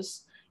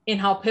goes in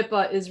how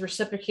Pippa is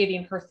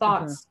reciprocating her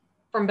thoughts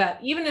from Bet.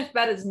 Even if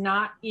Bet is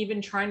not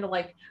even trying to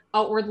like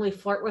outwardly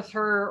flirt with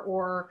her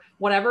or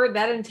whatever,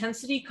 that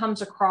intensity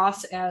comes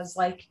across as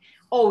like,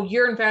 oh,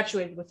 you're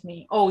infatuated with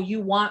me. Oh,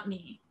 you want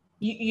me.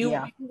 You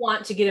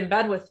want to get in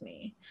bed with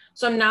me.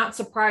 So I'm not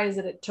surprised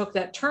that it took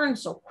that turn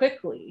so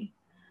quickly.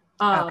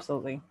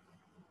 Absolutely.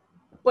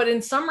 But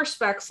in some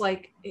respects,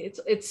 like it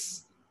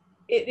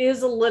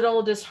is a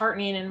little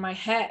disheartening in my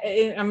head.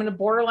 I'm going to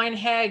borderline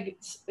hag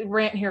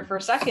rant here for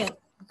a second.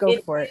 Go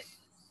for it.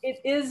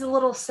 It is a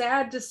little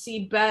sad to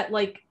see Bet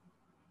like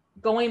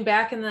going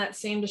back in that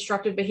same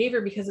destructive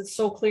behavior, because it's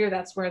so clear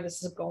that's where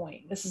this is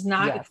going. This is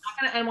not, It's not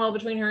going to end well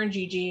between her and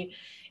Gigi.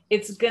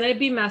 It's going to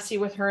be messy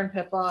with her and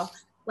Pippa.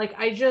 Like,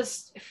 I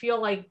just feel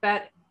like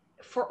Bet,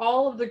 for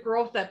all of the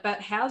growth that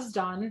Bet has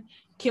done,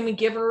 can we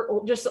give her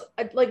just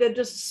like a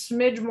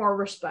smidge more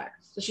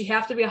respect? Does she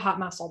have to be a hot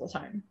mess all the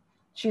time?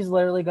 She's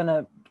literally going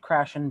to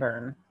crash and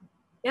burn.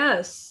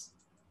 Yes.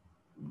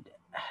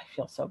 I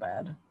feel so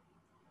bad.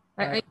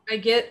 I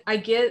get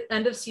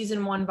end of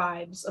season 1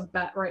 vibes of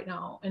Bet right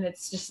now, and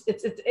it's just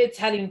it's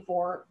heading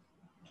for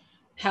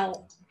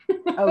hell.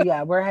 Oh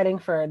yeah, we're heading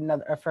for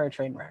a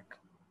train wreck.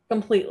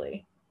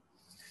 Completely.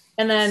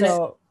 And then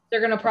They're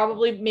going to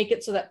probably make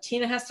it so that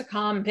Tina has to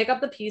come pick up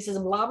the pieces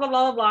and blah, blah,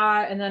 blah, blah,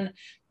 blah. And then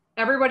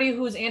everybody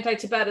who's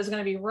anti-Tibet is going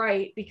to be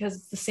right because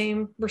it's the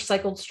same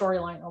recycled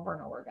storyline over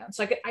and over again.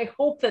 So I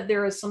hope that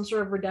there is some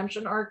sort of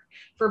redemption arc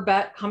for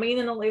Bet coming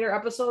in the later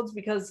episodes,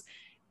 because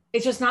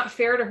it's just not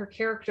fair to her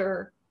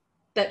character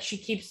that she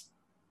keeps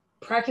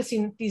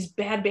practicing these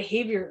bad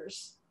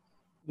behaviors.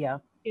 Yeah.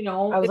 You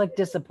know, I was like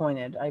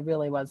disappointed. I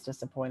really was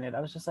disappointed.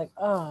 I was just like,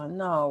 oh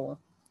no.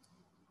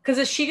 Because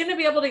is she going to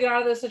be able to get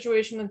out of this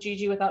situation with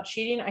Gigi without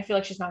cheating? I feel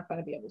like she's not going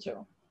to be able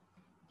to.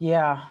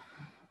 Yeah.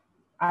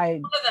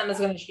 One of them is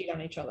going to cheat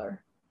on each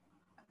other.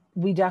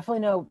 We definitely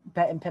know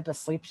Bet and Pippa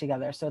sleep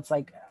together. So it's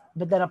like,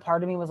 but then a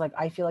part of me was like,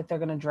 I feel like they're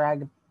going to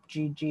drag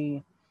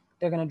Gigi,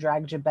 they're going to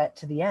drag Jabet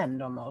to the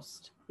end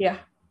almost. Yeah.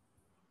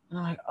 And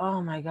I'm like,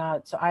 oh my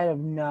God. So I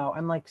don't know.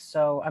 I'm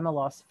a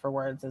loss for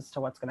words as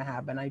to what's going to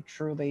happen.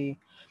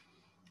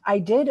 I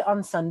did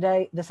on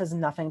Sunday, this has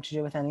nothing to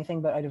do with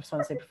anything, but I just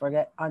want to say before I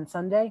get on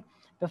Sunday,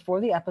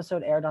 before the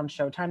episode aired on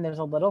Showtime, there's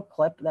a little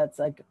clip that's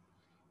like,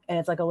 and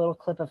it's like a little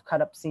clip of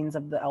cut up scenes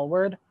of the L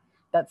Word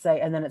that say,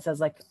 and then it says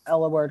like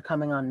L Word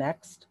coming on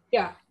next.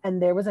 Yeah.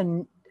 And there was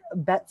a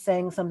Bet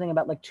saying something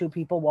about like two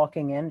people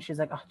walking in. She's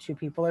like, oh, two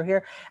people are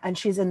here. And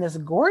she's in this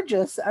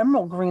gorgeous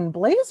emerald green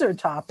blazer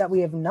top that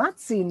we have not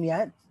seen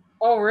yet.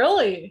 Oh,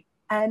 really?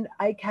 And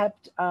I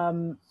kept,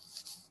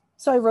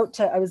 so I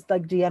was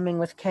like DMing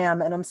with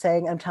Cam and I'm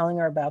telling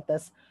her about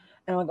this.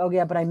 And I'm like, oh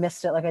yeah, but I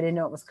missed it. Like I didn't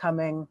know it was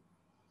coming.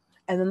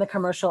 And then the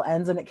commercial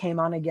ends and it came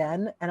on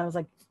again. And I was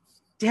like,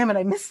 damn it,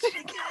 I missed it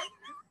again.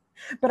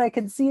 But I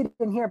could see it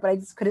in here, but I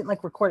just couldn't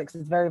like record it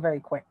because it's very,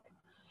 very quick.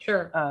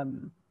 Sure.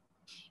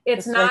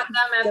 It's not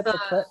them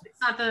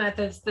at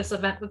this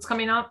event that's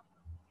coming up.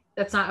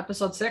 That's not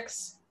episode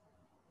 6.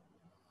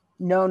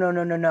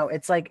 No.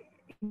 It's like,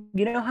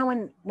 you know how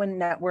when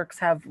networks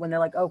have, when they're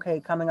like, okay,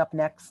 coming up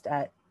next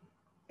at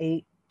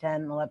 8,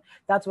 10, 11,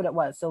 that's what it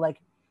was. So like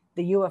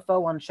the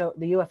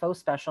UFO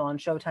special on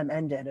Showtime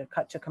ended. It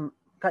cut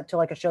to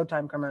like a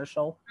Showtime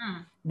commercial.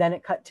 Then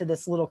it cut to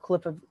this little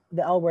clip of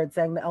the L Word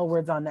saying the L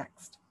Word's on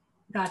next.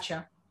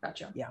 Gotcha.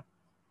 Yeah.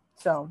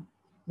 So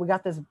we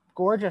got this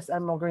gorgeous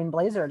emerald green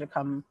blazer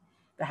to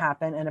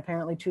happen, and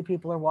apparently 2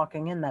 people are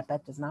walking in that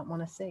Bet does not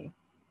want to see.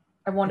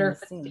 I wonder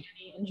if it's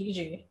Danny and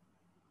Gigi.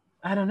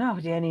 I don't know.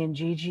 Danny and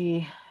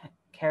Gigi,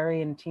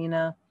 Carrie and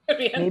Tina.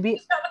 Maybe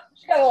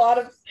she got a lot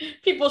of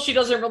people she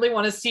doesn't really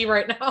want to see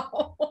right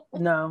now.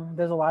 No,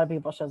 there's a lot of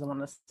people she doesn't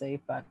want to see,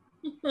 but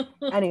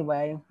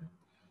anyway,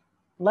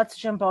 let's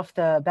jump off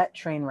the Bet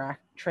train wreck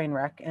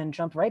and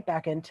jump right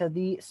back into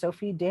the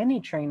Sophie Danny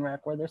train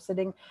wreck where they're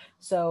sitting.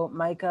 So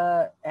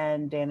Micah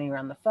and Danny are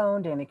on the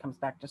phone. Danny comes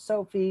back to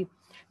Sophie.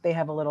 They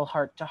have a little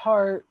heart to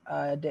heart.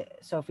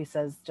 Sophie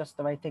says just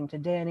the right thing to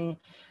Danny.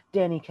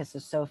 Danny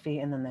kisses Sophie,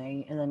 and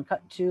then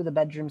cut to the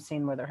bedroom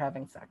scene where they're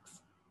having sex.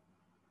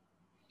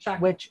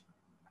 Shocking. Which,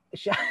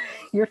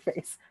 your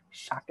face,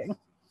 shocking.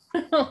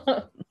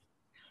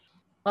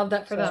 Love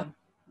that for them.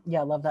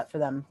 Yeah, love that for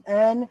them.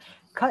 And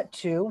cut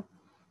to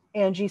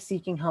Angie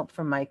seeking help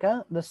from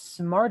Micah, the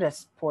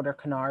smartest Porter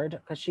Kennard,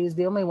 because she's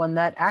the only one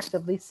that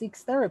actively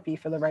seeks therapy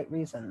for the right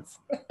reasons.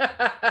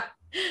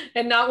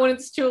 And not when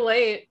it's too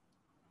late.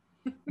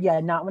 Yeah,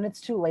 not when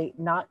it's too late,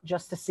 not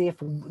just to see if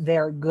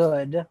they're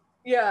good.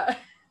 Yeah.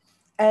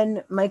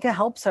 And Micah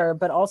helps her,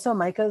 but also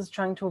Micah's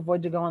trying to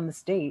avoid to go on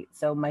this date.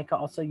 So Micah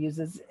also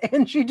uses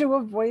Angie to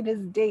avoid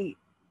his date.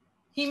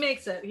 He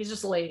makes it. He's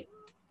just late.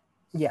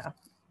 Yeah.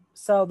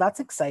 So that's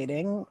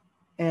exciting.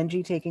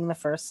 Angie taking the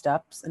first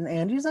steps, and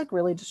Angie's like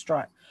really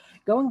distraught.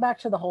 Going back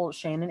to the whole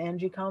Shane and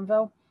Angie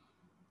convo,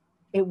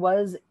 it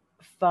was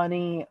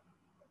funny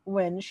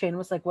when Shane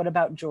was like, what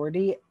about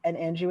Jordy? And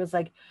Angie was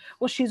like,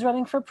 well, she's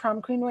running for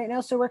prom queen right now,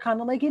 so we're kind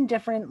of like in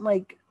different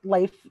like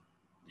life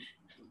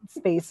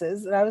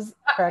spaces. And I was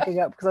cracking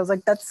up because I was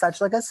like, that's such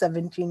like a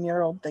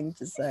 17-year-old thing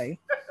to say.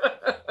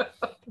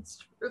 It's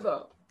true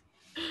though.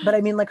 But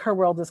I mean, like her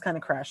world is kind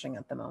of crashing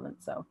at the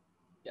moment, so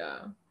yeah.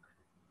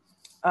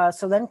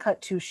 So then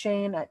cut to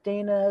Shane at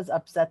Dana's,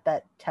 upset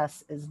that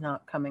Tess is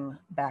not coming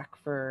back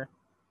for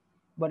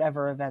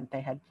whatever event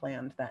they had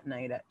planned that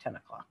night at 10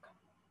 o'clock.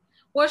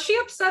 Was she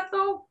upset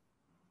though?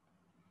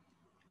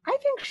 I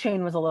think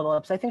Shane was a little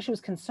upset. I think she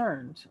was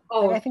concerned.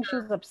 Oh, like, I think she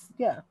was upset.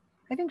 Yeah.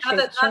 I think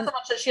not so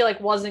much that she like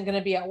wasn't going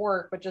to be at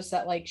work, but just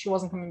that like she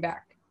wasn't coming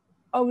back.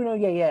 Oh, no,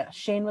 yeah.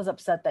 Shane was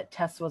upset that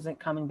Tess wasn't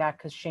coming back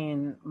because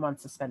Shane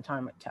wants to spend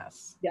time with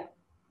Tess.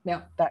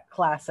 Yeah. That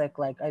classic,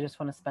 like, I just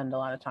want to spend a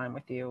lot of time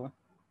with you.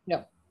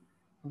 No.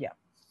 Yeah.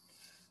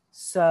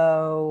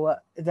 So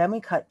then we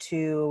cut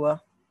to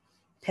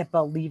Pippa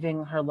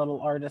leaving her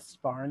little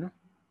artist barn.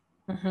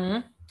 Mm-hmm.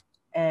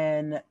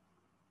 And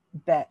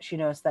Bet, she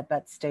knows that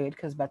Bet stayed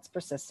because Bet's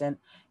persistent.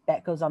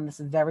 Bet goes on this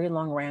very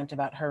long rant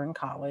about her in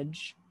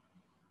college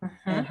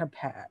and her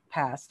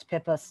past.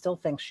 Pippa still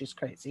thinks she's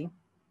crazy.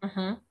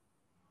 Mm-hmm.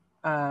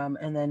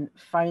 And then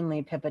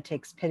finally Pippa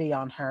takes pity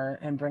on her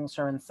and brings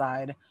her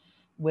inside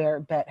where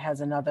Bet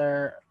has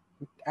another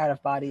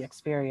out-of-body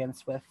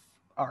experience with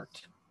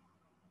art.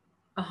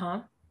 Uh-huh.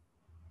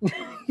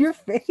 Your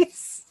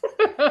face.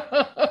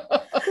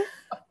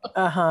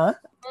 Uh-huh.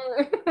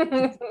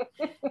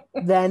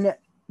 Then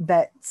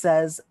Bet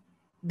says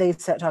they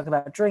talk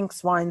about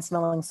drinks, wine,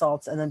 smelling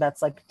salts, and then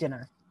Bet's like,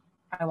 dinner.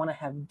 I want to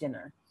have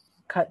dinner.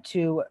 Cut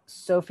to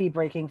Sophie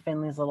breaking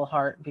Finley's little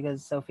heart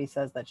because Sophie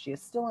says that she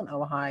is still in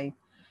Ojai,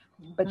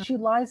 but she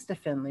lies to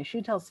Finley.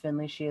 She tells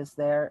Finley she is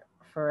there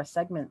for a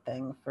segment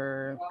thing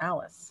for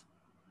Alice,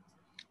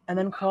 and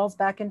then crawls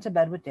back into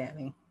bed with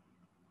Danny.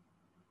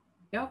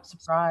 Yep.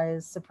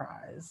 Surprise,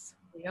 surprise.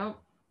 Yep.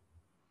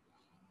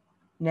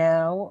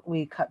 Now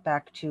we cut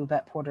back to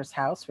Bet Porter's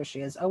house, where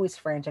she is always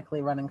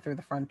frantically running through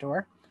the front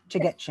door to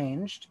get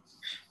changed.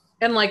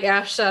 And like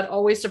Ash said,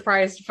 always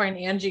surprised to find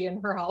Angie in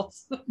her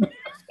house.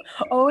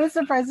 Always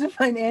surprised to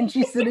find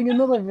Angie sitting in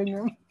the living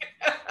room.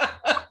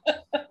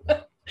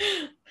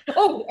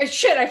 Oh,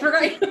 shit, I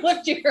forgot you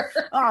lived here.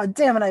 Oh,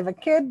 damn it, I have a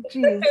kid?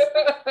 Jeez.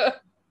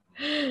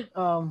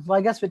 Well,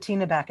 I guess with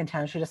Tina back in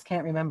town, she just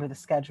can't remember the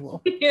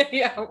schedule.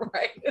 Yeah,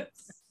 right.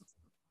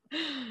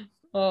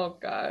 Oh,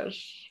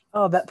 gosh.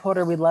 Oh, Bet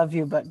Porter, we love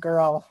you, but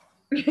girl,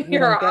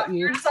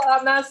 you're just a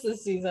hot mess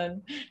this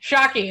season.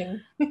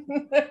 Shocking.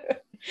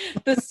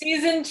 The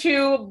season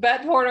 2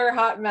 Bet Porter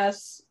hot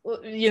mess,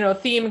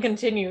 theme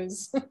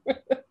continues.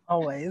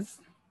 Always.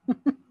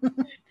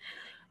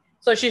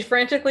 So she's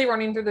frantically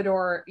running through the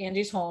door.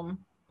 Angie's home.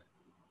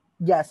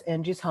 Yes,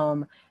 Angie's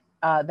home.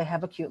 They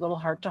have a cute little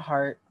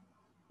heart-to-heart.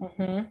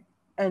 Mm-hmm.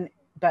 And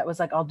Bet was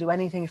like, I'll do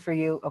anything for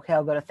you. Okay,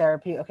 I'll go to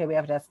therapy. Okay, we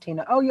have to ask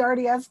Tina. Oh, you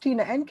already asked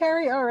Tina and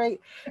Carrie? All right.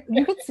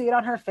 You could see it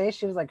on her face.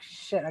 She was like,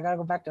 shit, I gotta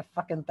go back to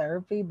fucking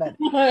therapy, but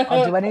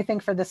I'll do anything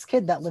for this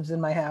kid that lives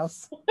in my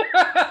house.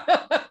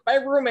 My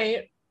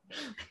roommate.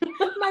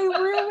 My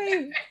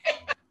roommate.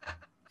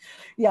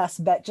 Yes,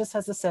 Bet just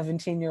has a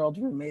 17-year-old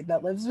roommate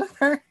that lives with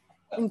her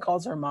and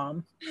calls her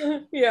mom.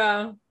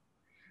 Yeah.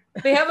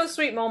 They have a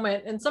sweet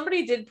moment. And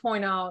somebody did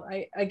point out,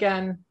 I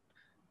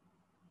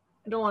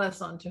don't want to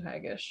sound too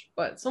haggish,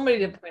 but somebody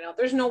did point out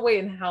there's no way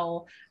in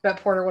hell Bet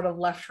Porter would have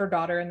left her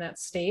daughter in that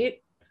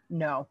state.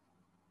 No.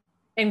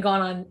 And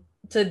gone on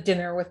to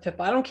dinner with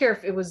Pippa. I don't care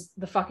if it was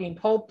the fucking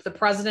Pope, the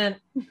president.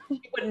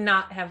 She would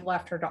not have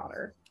left her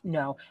daughter.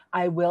 No.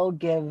 I will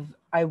give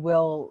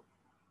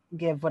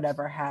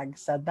whatever hag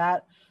said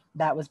that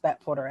was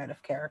Bet Porter out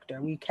of character.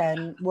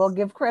 We'll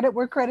give credit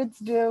where credit's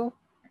due.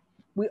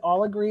 We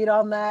all agreed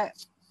on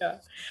that. Yeah.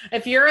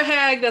 If you're a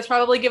hag that's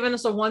probably given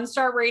us a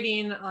 1-star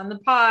rating on the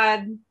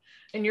pod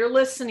and you're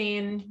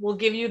listening, we'll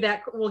give you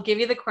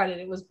the credit.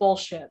 It was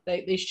bullshit.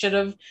 They should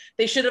have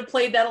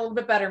played that a little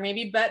bit better.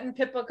 Maybe Bet and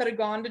Pippa could have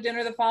gone to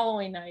dinner the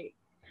following night.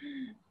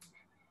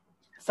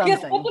 Something.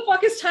 Because what the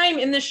fuck is time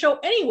in this show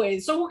anyway?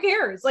 So who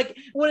cares? Like,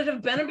 would it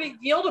have been a big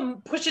deal to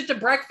push it to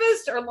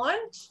breakfast or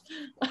lunch?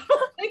 I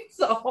don't think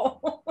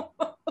so.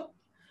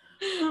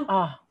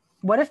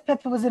 What if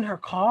Pippa was in her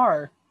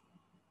car?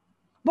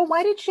 But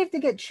why did she have to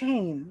get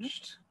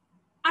changed?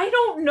 I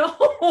don't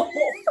know.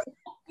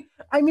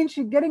 I mean,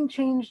 getting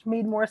changed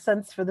made more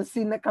sense for the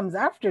scene that comes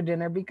after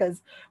dinner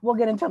because we'll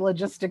get into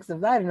logistics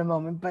of that in a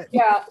moment. But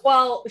yeah,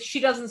 well,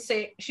 she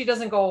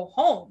doesn't go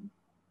home.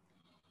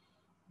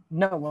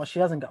 No, well, she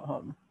doesn't go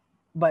home.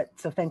 But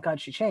so thank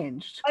God she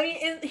changed. I mean,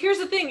 and here's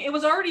the thing. It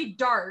was already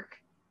dark.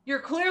 You're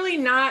clearly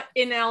not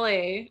in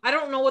LA. I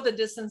don't know what the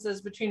distance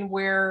is between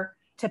where...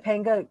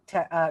 Topanga,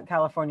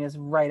 California is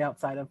right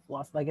outside of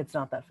it's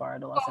not that far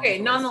to Los Angeles. Okay,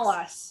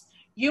 nonetheless.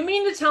 You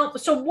mean to tell...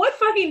 So what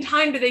fucking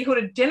time did they go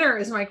to dinner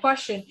is my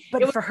question.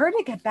 But for her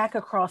to get back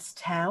across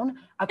town...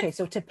 Okay,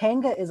 so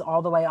Topanga is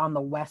all the way on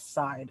the west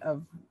side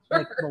of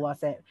the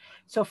Los Angeles.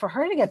 So for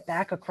her to get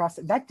back across...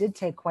 That did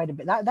take quite a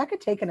bit. That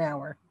could take an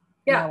hour.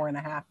 Yeah. An hour and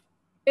a half.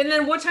 And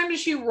then what time did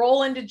she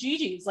roll into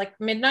Gigi's? Like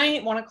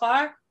midnight, 1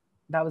 o'clock?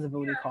 That was a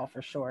booty call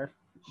for sure.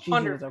 Gigi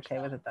 100%. Was okay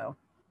with it though.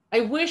 I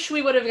wish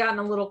we would have gotten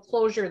a little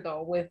closure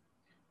though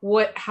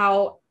with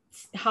how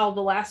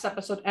the last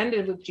episode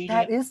ended with Gigi.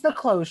 That is the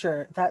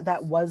closure.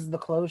 That was the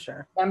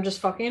closure. I'm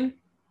just fucking.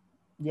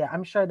 Yeah,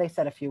 I'm sure they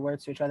said a few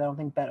words to each other. I don't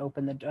think they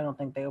opened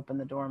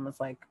the door and was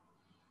like,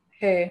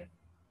 "Hey,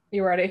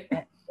 you ready?"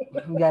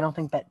 Yeah, I don't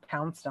think Bet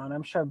pounced on.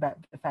 I'm sure Bet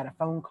had a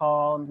phone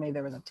call and maybe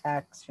there was a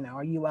text.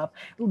 Are you up?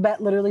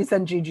 Bet literally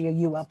sent Gigi a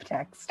 "you up"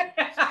 text.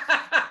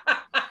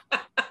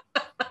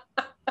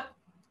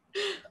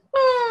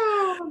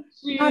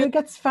 God, it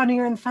gets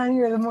funnier and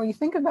funnier the more you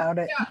think about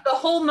it. Yeah, the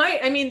whole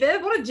night. I mean,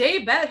 what a day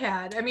Bet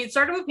had. I mean, it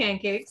started with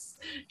pancakes.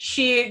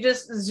 She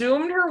just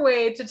zoomed her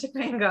way to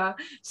Topanga,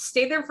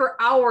 stayed there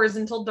for hours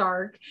until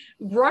dark,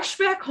 rushed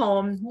back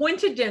home, went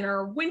to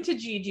dinner, went to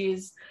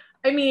Gigi's.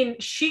 I mean,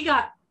 she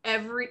made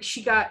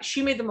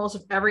the most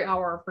of every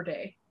hour of her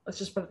day. Let's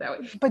just put it that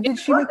way. But did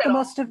she make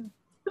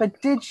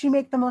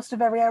the most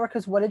of every hour?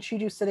 Because what did she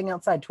do sitting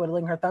outside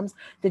twiddling her thumbs?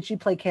 Did she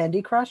play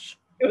Candy Crush?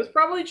 It was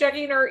probably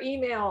checking her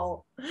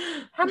email.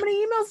 How many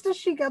emails does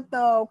she get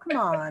though? Come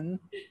on.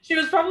 She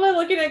was probably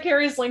looking at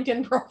Carrie's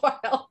LinkedIn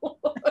profile.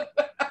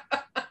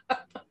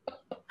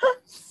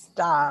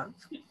 Stop.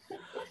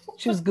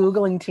 She was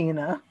Googling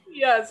Tina.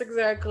 Yes,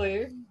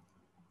 exactly.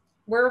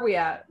 Where are we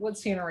at? What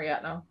scene are we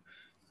at now?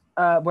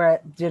 We're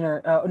at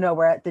dinner. No,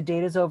 we're at the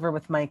date is over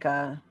with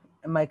Micah.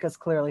 Micah's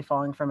clearly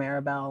falling for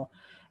Maribel,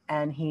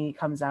 and he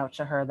comes out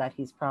to her that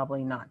he's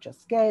probably not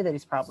just gay, that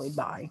he's probably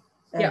bi,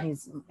 and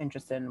he's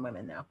interested in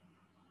women now.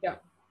 Yeah.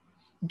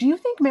 Do you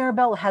think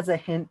Maribel has a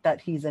hint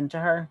that he's into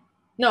her?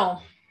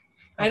 No,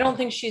 I don't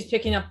think she's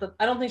picking up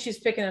I don't think she's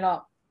picking it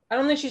up. I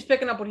don't think she's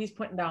picking up what he's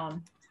putting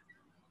down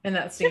in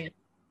that scene.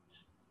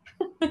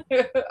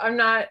 I'm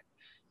not.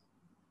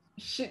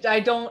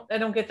 I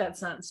don't get that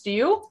sense. Do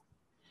you?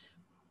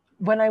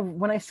 When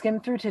I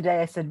skimmed through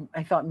today,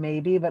 I thought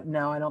maybe, but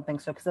no, I don't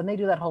think so. Because then they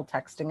do that whole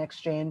texting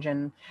exchange,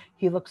 and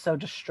he looks so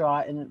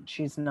distraught, and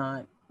she's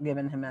not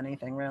giving him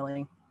anything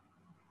really.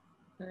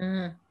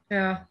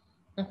 Yeah.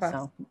 Okay.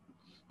 So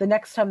the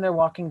next time they're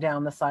walking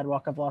down the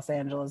sidewalk of Los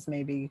Angeles,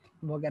 maybe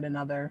we'll get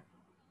another,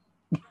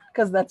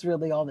 because that's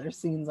really all their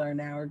scenes are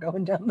now, are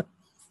going down the.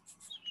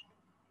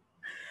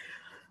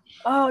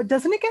 Oh,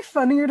 doesn't it get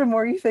funnier the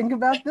more you think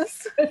about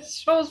this? This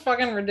show's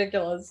fucking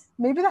ridiculous.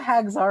 Maybe the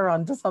hags are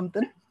onto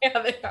something.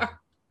 Yeah, they are.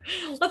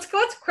 Let's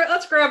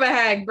grab a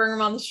hag, bring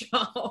them on the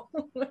show.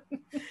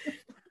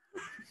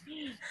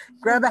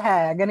 Grab a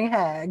hag, any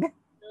hag.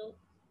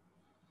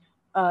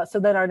 So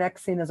then our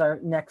next scene is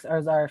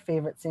our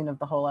favorite scene of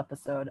the whole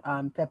episode.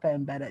 Pippa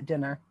and Bet at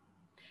dinner.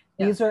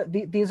 These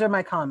are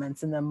my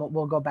comments, and then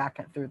we'll go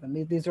back through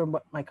them. These are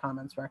what my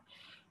comments were.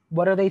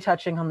 What are they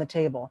touching on the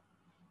table?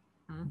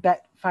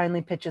 Bet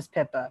finally pitches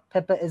Pippa.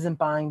 Pippa isn't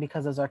buying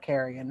because of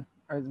Zarkarian,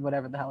 or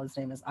whatever the hell his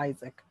name is,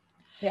 Isaac.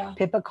 Yeah.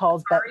 Pippa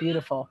calls Bet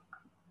beautiful.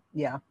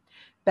 Yeah.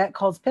 Bet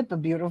calls Pippa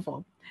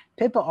beautiful.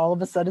 Pippa all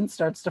of a sudden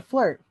starts to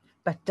flirt,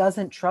 but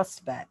doesn't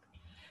trust Bet.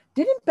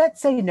 Didn't Bet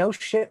say no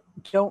shit,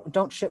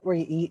 don't shit where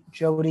you eat?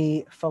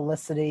 Jody,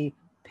 Felicity,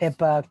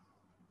 Pippa.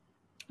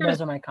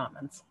 Those are my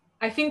comments.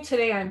 I think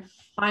today I'm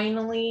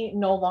finally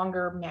no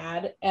longer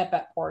mad at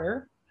Bet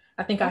Porter.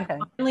 I think I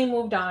finally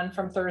moved on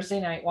from Thursday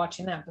night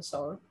watching the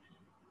episode,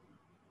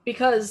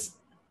 because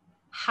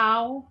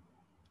how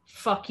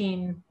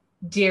fucking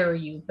dare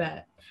you,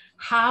 Bet?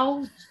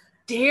 How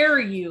dare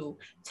you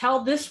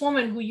tell this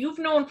woman who you've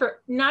known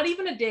for not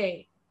even a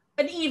day,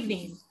 an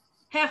evening,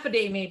 half a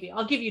day maybe,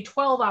 I'll give you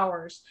 12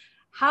 hours.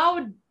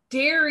 How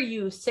dare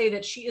you say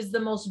that she is the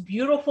most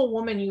beautiful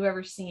woman you've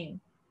ever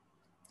seen?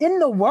 In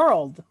the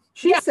world.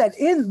 She said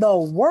in the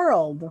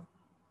world.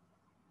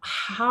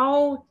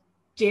 How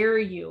dare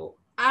you?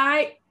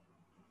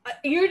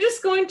 You're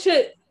just going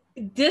to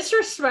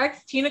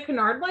disrespect Tina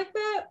Kennard like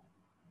that?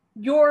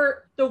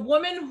 You're the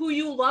woman who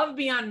you love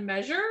beyond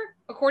measure,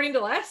 according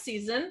to last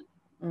season.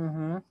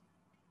 Mm-hmm.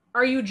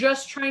 Are you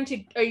just trying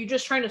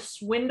to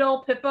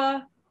swindle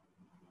Pippa?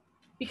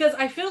 Because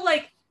I feel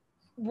like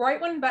right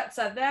when Bet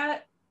said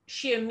that,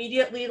 she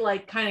immediately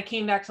like kind of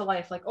came back to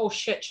life. Like, oh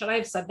shit, should I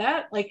have said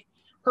that? Like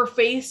her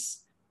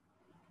face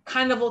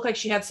kind of looked like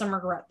she had some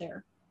regret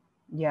there.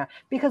 Yeah,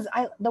 because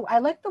I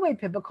like the way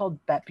Pippa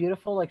called Bet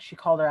beautiful. Like she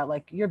called her out,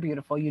 like, you're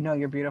beautiful. You know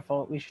you're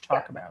beautiful. We should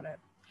talk about it.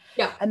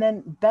 Yeah. And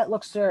then Bet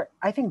looks to her.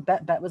 I think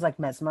Bet was like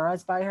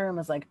mesmerized by her and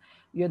was like,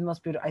 you're the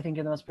most beautiful. I think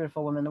you're the most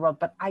beautiful woman in the world.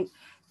 But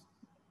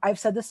I've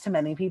said this to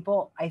many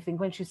people. I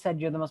think when she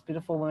said you're the most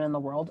beautiful woman in the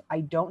world,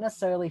 I don't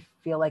necessarily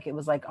feel like it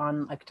was like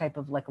on like a type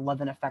of like love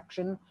and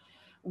affection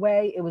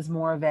way. It was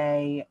more of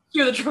a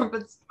cue the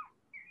trumpets.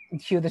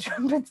 Cue the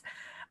trumpets.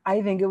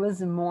 I think it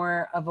was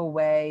more of a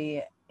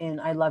way in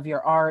I love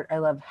your art. I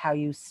love how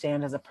you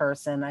stand as a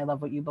person. I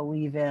love what you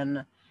believe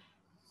in.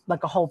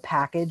 Like a whole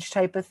package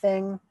type of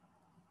thing.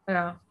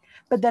 Yeah.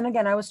 But then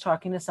again, I was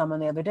talking to someone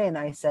the other day and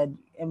I said,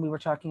 and we were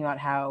talking about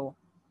how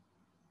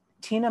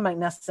Tina might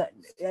necessarily,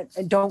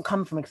 don't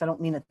come from me because I don't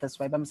mean it this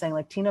way, but I'm saying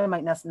like Tina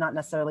might not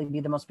necessarily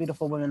be the most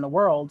beautiful woman in the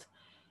world,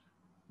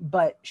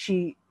 but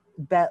she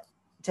Bet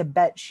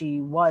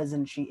she was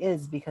and she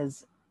is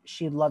because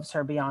she loves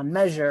her beyond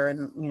measure,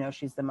 and you know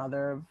she's the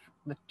mother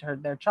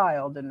of their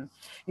child, and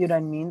you know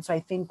what I mean. So I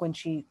think when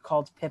she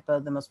called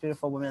Pippa the most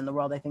beautiful woman in the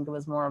world, I think it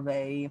was more of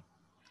a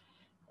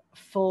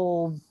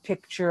full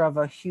picture of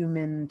a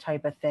human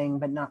type of thing,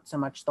 but not so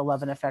much the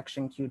love and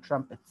affection cue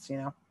trumpets, you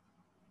know.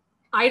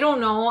 I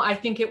don't know. I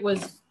think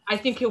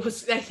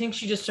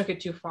she just took it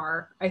too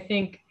far. I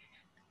think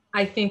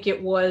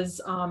it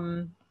was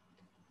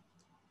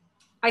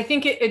I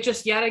think it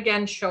just yet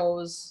again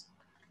shows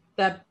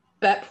that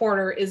Bet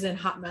Porter is in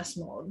hot mess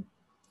mode.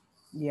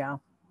 Yeah.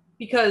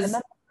 Because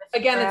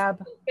again,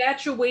 it's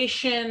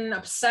infatuation,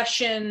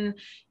 obsession,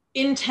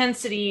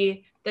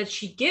 intensity that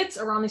she gets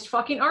around these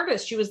fucking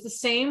artists. She was the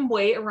same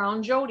way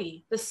around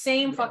Jody, the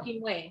same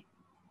fucking way.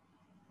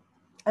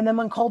 And then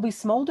when Colby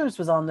Smulders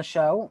was on the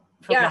show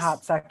for a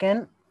hot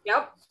second,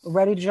 yep,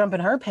 ready to jump in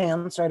her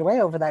pants right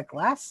away over that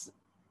glass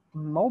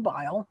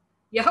mobile.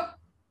 Yep.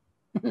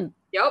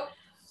 Yep.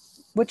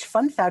 Which,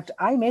 fun fact,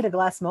 I made a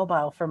glass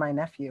mobile for my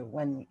nephew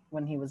when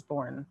he was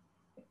born.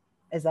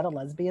 Is that a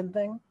lesbian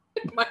thing?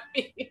 It might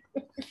be.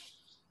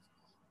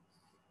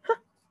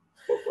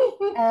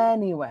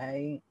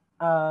 Anyway,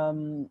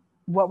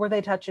 what were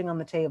they touching on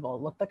the table?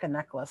 It looked like a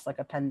necklace, like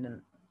a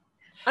pendant.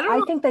 I don't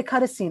know. think they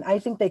cut a scene. I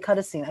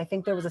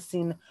think there was a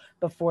scene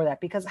before that,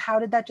 because how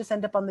did that just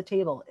end up on the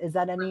table? Is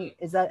that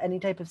any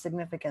type of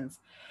significance?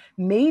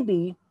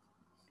 Maybe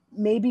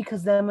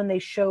because then when they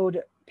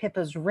showed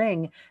Pippa's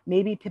ring,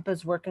 maybe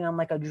Pippa's working on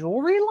like a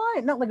jewelry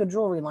line, not like a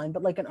jewelry line,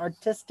 but like an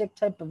artistic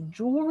type of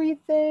jewelry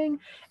thing.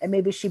 And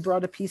maybe she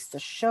brought a piece to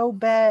show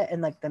Bet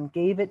and like then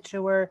gave it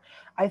to her.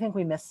 I think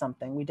we missed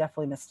something. We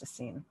definitely missed a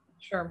scene.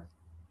 Sure.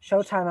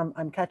 Showtime,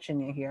 I'm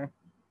catching you here.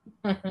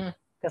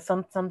 Because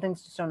some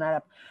things just don't add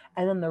up.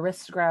 And then the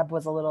wrist grab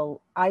was a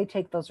little, I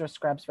take those wrist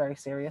grabs very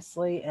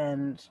seriously,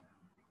 and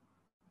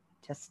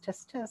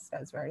tisk. I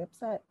was very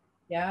upset.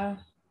 Yeah.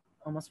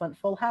 Almost went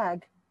full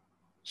hag.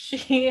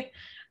 She's playing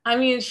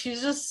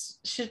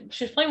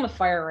with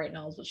fire right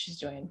now is what she's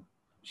doing.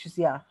 She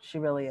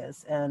really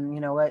is. And you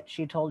know what?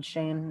 She told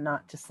Shane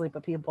not to sleep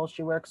with people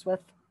she works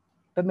with.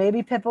 But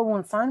maybe Pippa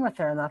won't sign with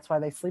her, and that's why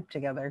they sleep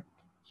together.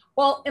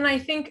 Well, and I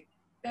think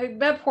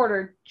Bet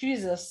Porter,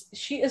 Jesus,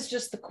 she is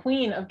just the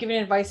queen of giving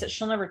advice that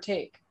she'll never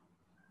take.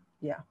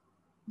 Yeah.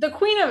 The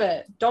queen of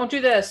it. Don't do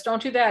this.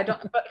 Don't do that.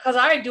 Because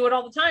I do it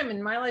all the time,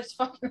 and my life's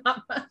fucking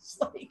not much.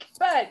 Like,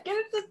 Bet, get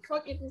it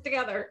fucking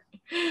together.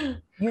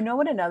 You know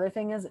what another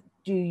thing is?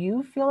 Do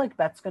you feel like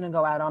Bet's going to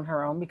go out on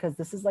her own? Because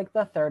this is like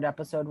the third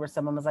episode where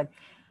someone was like,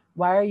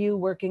 why are you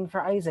working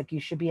for Isaac?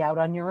 You should be out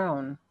on your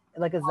own.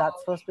 Like, is that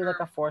supposed to be like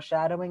a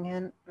foreshadowing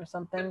hint or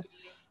something?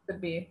 Could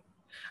be.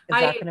 Is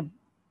that going to...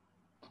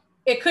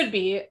 It could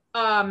be.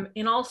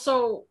 And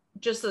also,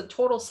 just a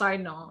total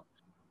side note,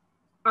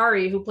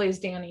 Ari, who plays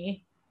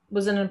Danny,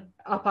 was in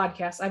a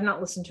podcast. I've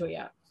not listened to it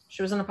yet.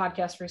 She was in a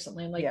podcast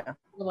recently,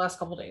 the last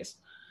couple of days.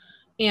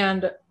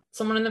 And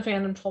someone in the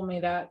fandom told me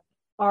that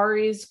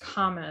Ari's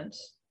comment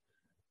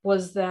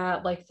was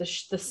that, like, the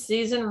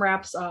season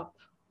wraps up.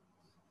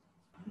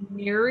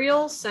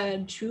 Muriel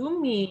said to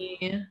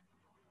me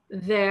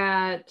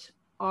that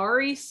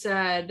Ari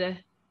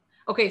said...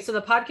 Okay, so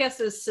the podcast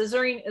is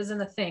Scissoring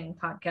Isn't a Thing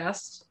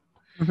podcast.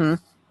 Mm-hmm.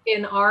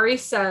 And Ari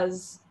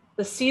says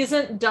the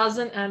season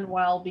doesn't end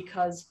well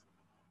because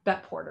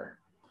Bet Porter.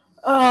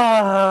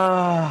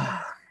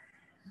 Of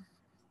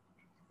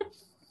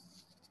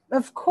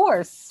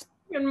course.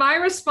 And my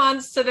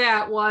response to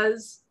that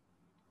was,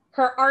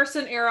 her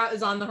arson era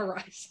is on the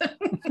horizon.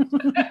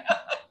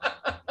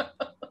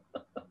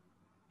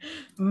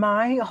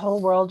 My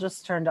whole world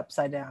just turned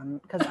upside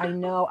down because I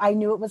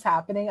knew it was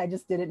happening. I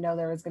just didn't know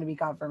there was going to be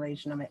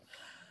confirmation of it.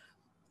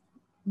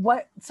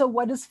 What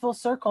does full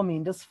circle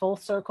mean? Does full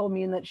circle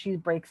mean that she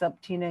breaks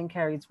up Tina and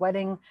Carrie's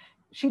wedding?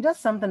 She does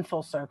something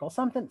full circle.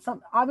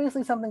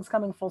 Obviously something's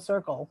coming full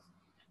circle.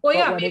 Well,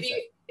 yeah,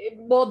 maybe.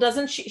 Well,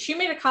 doesn't she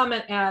made a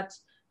comment at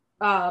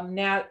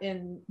Nat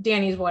and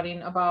Danny's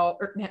wedding about,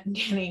 or Nat and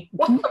Danny,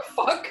 what the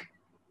fuck?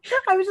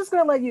 I was just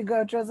going to let you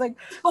go. I was like,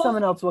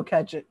 someone else will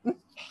catch it.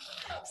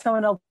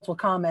 Someone else will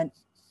comment.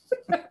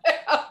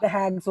 The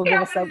hags will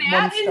give us that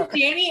Nat one star. and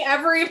Danny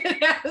ever even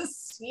had a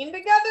scene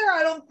together?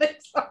 I don't think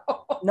so.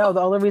 No,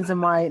 the only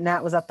reason why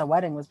Nat was at the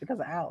wedding was because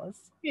of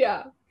Alice.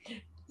 Yeah.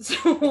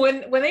 So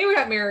when they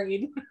got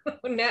married,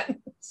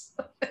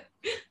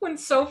 when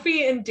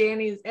Sophie and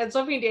Danny's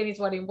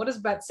wedding, what does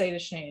Bet say to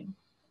Shane?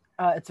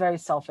 It's very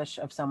selfish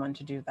of someone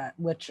to do that.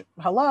 Which,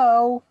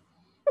 hello,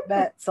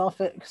 Bet,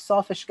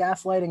 selfish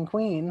gaslighting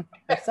queen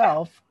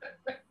herself.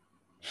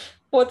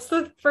 What's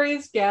the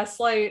phrase?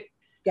 Gaslight,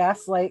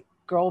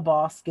 girl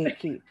boss,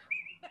 gatekeep.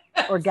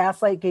 Or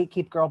gaslight,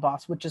 gatekeep, girl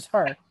boss, which is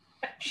her.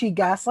 She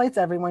gaslights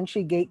everyone.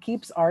 She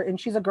gatekeeps art, and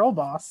she's a girl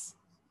boss.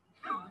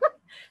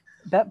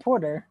 Bet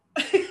Porter.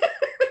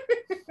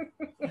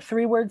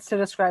 3 words to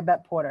describe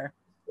Bet Porter: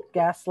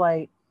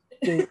 gaslight,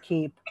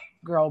 gatekeep,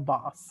 girl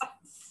boss.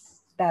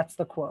 That's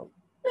the quote.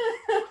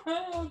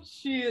 Oh,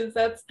 jeez,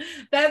 that's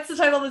the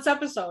title of this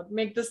episode.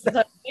 Make that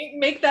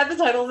the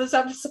title of this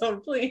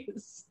episode,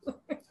 please.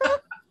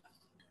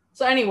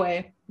 So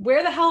anyway,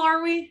 where the hell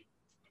are we?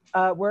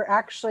 We're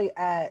actually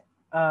at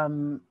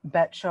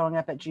Bet showing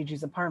up at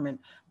Gigi's apartment.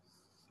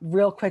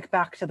 Real quick,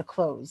 back to the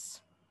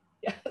clothes.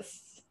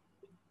 Yes.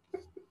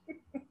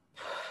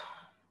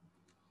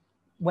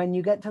 When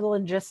you get to the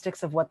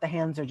logistics of what the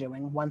hands are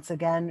doing, once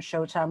again,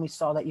 Showtime, we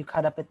saw that you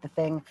cut up at the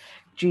thing.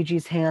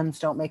 Gigi's hands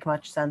don't make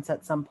much sense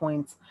at some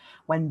points.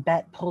 When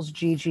Bet pulls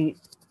Gigi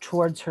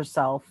towards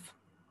herself,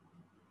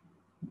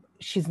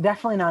 she's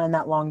definitely not in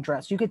that long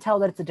dress. You could tell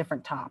that it's a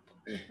different top.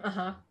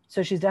 Uh-huh.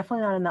 So she's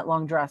definitely not in that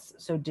long dress.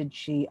 So did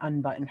she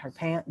unbutton her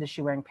pants? Is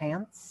she wearing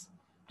pants?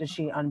 Did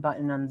she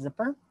unbutton and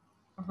unzipper?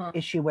 Uh-huh.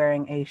 Is she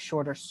wearing a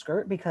shorter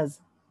skirt? Because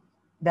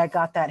that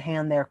got that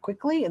hand there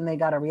quickly and they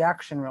got a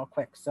reaction real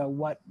quick. So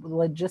what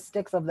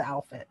logistics of the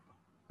outfit?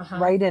 Uh-huh.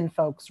 Write in,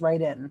 folks,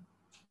 write in.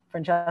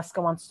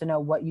 Francesca wants to know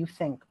what you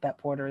think Bet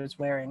Porter is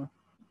wearing.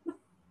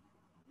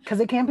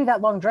 Because it can't be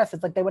that long dress.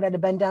 It's like they would have to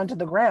bend down to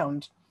the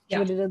ground. She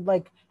would have did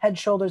like head,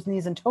 shoulders,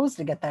 knees, and toes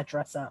to get that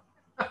dress up.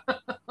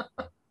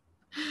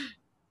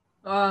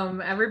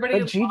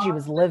 But Gigi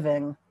was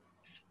living.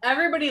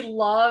 Everybody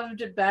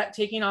loved Bet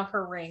taking off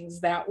her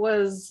rings. That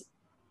was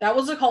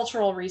a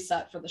cultural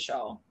reset for the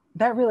show.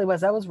 That really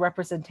was. That was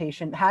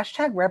representation.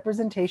 #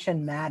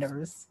 representation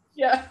matters.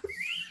 Yeah.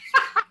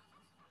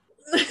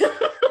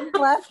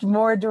 Laughed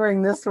more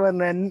during this one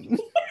than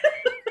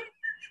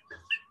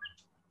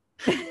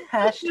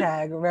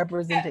hashtag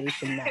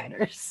representation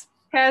matters.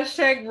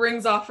 Hashtag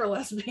rings off for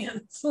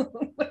lesbians.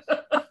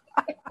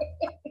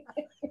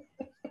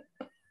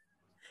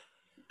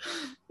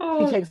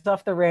 He takes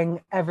off the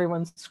ring.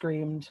 Everyone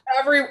screamed.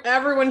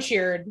 Everyone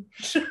cheered.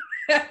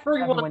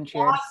 Everyone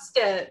cheered. Lost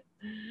it.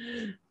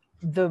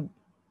 You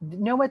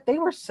know what they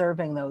were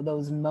serving though?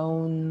 Those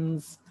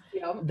moans,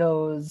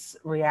 those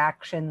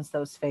reactions,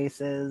 those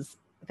faces.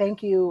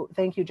 Thank you,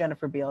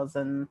 Jennifer Beals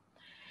and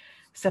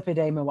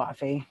Sepide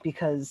Mawafi,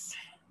 because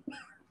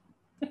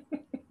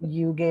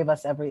you gave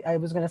us I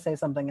was going to say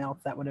something else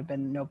that would have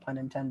been no pun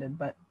intended,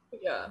 but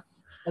yeah.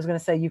 I was going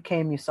to say you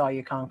came, you saw,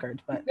 you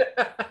conquered, but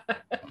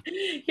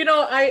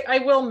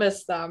I will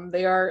miss them.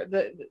 They're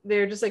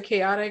just a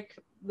chaotic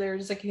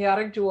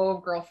duo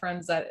of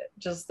girlfriends that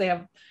just they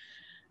have.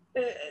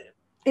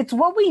 It's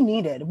what we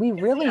needed. We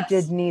really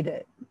did need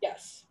it.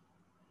 Yes.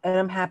 And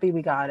I'm happy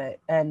we got it.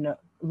 And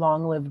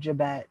long live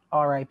Jabet,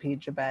 R.I.P.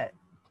 Jabet.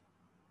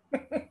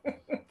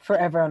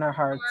 Forever in our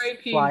hearts.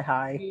 R.I.P. Fly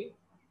high.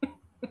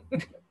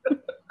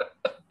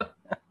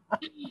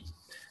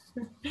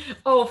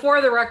 Oh,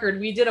 for the record,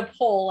 we did a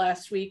poll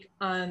last week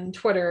on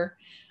Twitter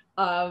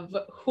of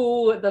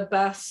who the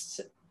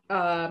best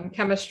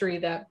chemistry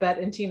that Bet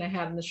and Tina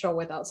had in the show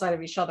with, outside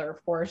of each other,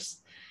 of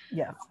course.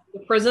 Yeah.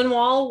 The prison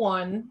wall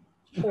won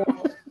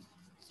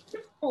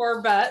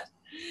for Bet,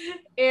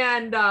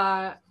 and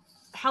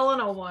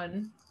Helena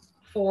won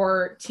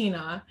for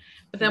Tina.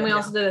 But then we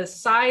also did a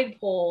side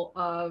poll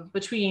of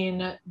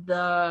between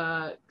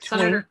the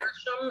Senator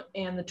Grisham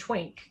and the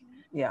Twink.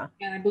 Yeah.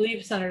 And I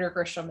believe Senator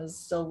Grisham is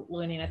still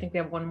winning. I think they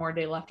have one more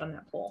day left on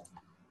that poll.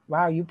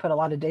 Wow, you put a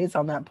lot of days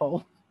on that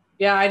poll.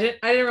 Yeah, I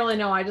didn't really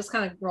know. I just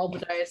kind of rolled the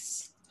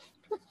dice.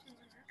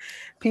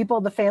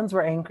 The fans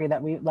were angry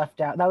that we left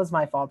out. That was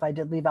my fault. I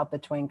did leave out the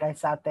Twink. I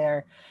sat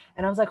there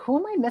and I was like, who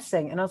am I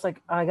missing? And I was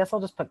like, I guess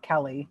I'll just put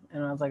Kelly.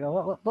 And I was like,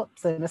 oh,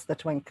 whoops, I missed the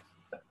Twink.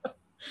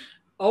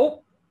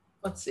 Oh,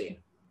 let's see.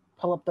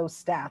 Pull up those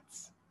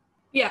stats.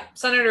 Yeah,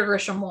 Senator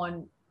Grisham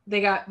won.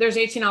 There's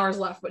 18 hours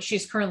left, but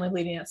she's currently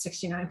leading at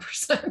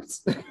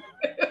 69%.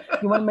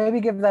 You want to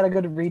maybe give that a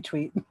good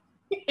retweet?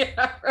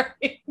 Yeah,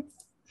 right.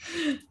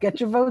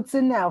 Get your votes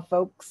in now,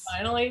 folks.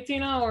 Final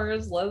 18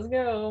 hours. Let's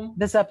go.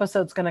 This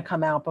episode's going to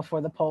come out before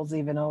the poll's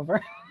even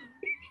over.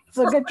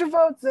 So get your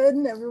votes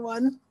in,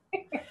 everyone.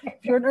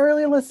 If you're an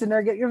early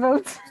listener, get your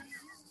votes.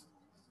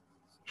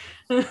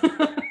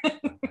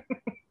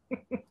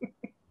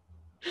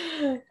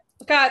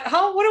 God,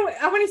 how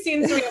many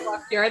scenes do we have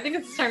left here? I think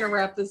it's time to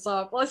wrap this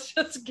up. Let's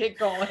just get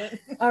going.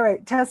 All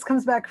right. Tess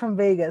comes back from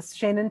Vegas.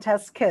 Shane and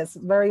Tess kiss.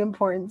 Very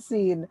important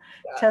scene.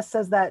 Yeah. Tess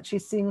says that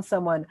she's seeing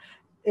someone.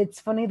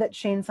 It's funny that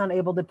Shane's not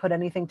able to put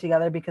anything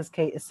together because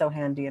Kate is so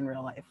handy in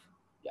real life.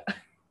 Yeah.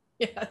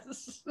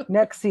 Yes.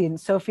 Next scene,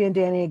 Sophie and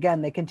Danny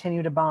again. They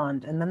continue to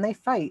bond, and then they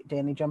fight.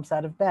 Danny jumps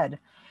out of bed.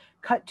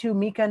 Cut to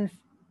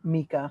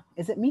Micah.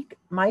 Is it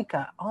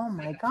Micah? Oh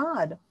my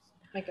God.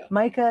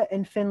 Micah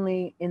and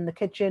Finley in the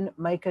kitchen.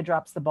 Micah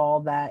drops the ball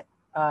that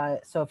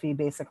Sophie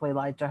basically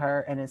lied to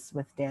her and is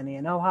with Danny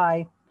and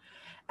Ojai.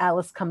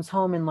 Alice comes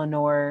home and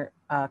Lenore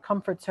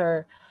comforts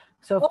her.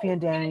 Sophie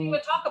and Danny. We didn't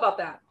even talk about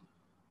that.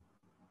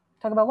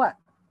 Talk about what?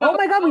 Oh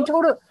my God, we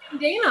told her.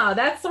 Dana,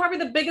 that's probably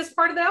the biggest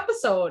part of the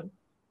episode.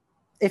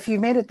 If you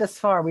made it this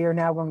far, we are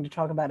now going to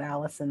talk about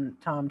Alice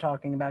and Tom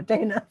talking about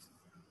Dana.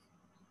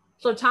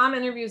 So Tom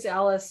interviews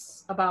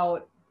Alice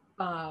about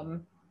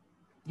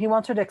he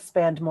wants her to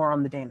expand more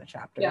on the Dana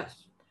chapter.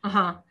 Yes.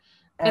 Uh-huh.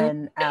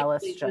 And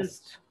Alice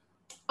just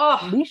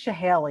Leisha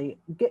Haley,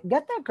 get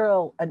that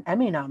girl an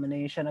Emmy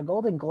nomination, a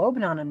Golden Globe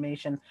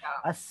nomination,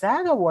 a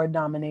SAG Award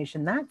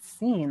nomination. That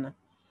scene.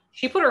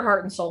 She put her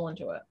heart and soul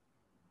into it.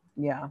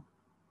 Yeah.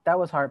 That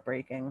was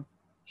heartbreaking.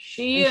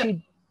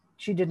 She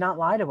did not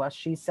lie to us.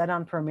 She said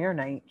on premiere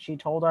night, she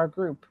told our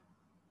group,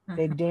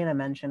 big Dana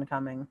mention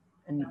coming,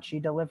 and she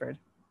delivered.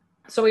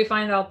 So we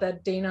find out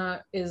that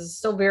Dana is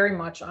still very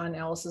much on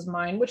Alice's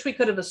mind, which we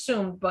could have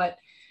assumed, but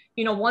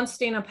once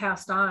Dana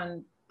passed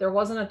on, there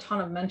wasn't a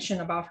ton of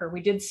mention about her.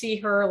 We did see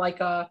her like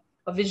a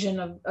vision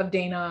of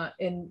Dana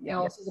in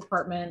Alice's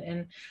apartment,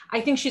 and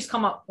I think she's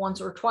come up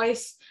once or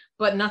twice,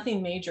 but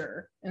nothing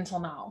major until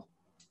now.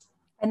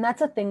 And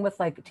that's a thing with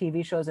like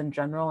TV shows in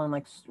general and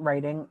like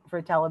writing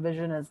for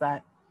television, is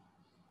that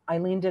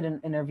Eileen did an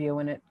interview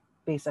and it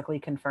basically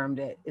confirmed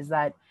it, is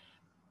that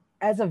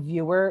as a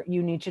viewer,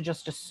 you need to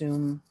just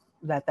assume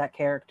that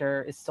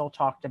character is still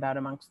talked about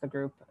amongst the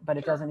group, but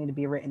it doesn't need to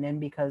be written in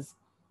because,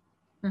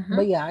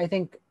 but yeah, I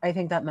think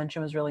that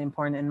mention was really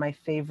important. And my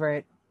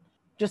favorite,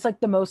 just like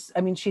the most,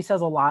 I mean, she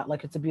says a lot,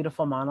 like it's a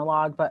beautiful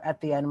monologue, but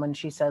at the end when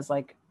she says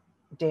like,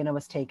 Dana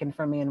was taken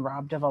from me and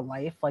robbed of a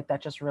life, like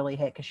that just really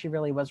hit, because she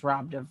really was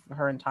robbed of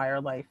her entire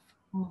life.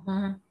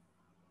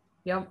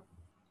 Yep.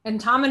 And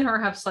Tom and her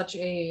have such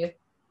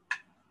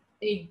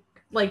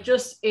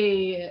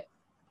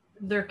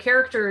their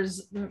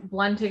characters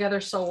blend together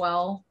so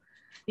well,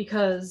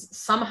 because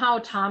somehow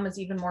Tom is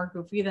even more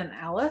goofy than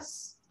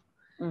Alice.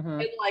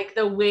 And like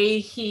the way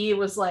he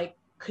was like,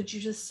 could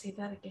you just say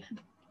that again?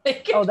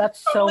 Like, oh,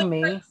 that's so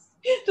me.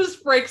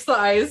 Just breaks the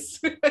ice.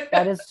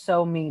 That is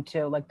so me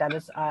too. Like that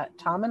is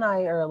Tom and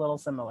I are a little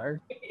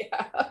similar.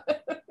 Yeah.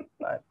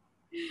 But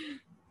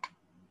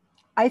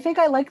I think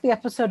I like the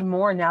episode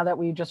more now that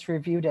we just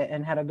reviewed it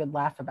and had a good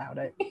laugh about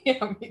it.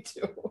 Yeah, me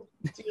too.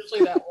 It's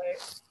usually that way.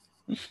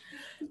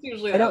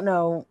 I don't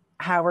know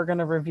how we're going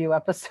to review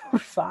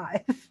episode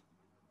 5.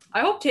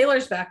 I hope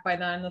Taylor's back by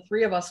then. The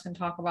 3 of us can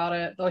talk about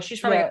it. Though she's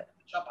probably going to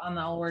catch up on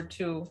the L Word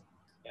too.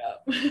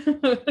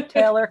 Yeah.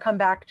 Taylor, come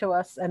back to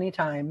us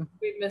anytime.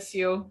 We miss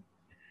you.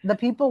 The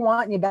people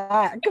want you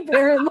back.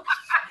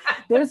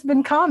 There's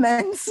been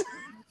comments.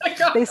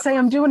 They say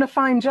I'm doing a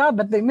fine job,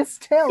 but they miss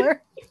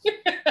Taylor.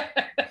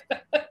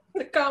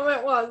 The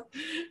comment was,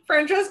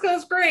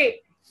 Francesca's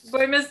great,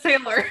 but I miss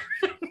Taylor.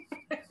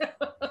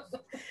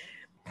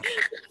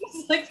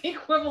 It's like the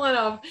equivalent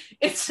of,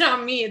 it's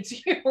not me,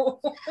 it's you.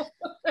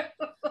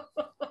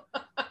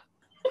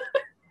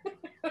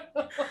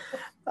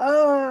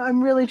 Oh,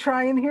 I'm really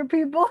trying here,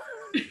 people.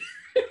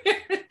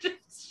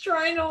 Just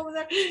trying over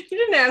there. You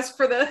didn't ask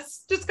for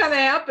this. Just kind of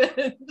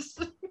happened.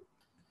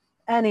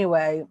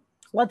 Anyway,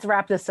 let's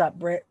wrap this up,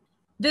 Britt.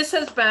 This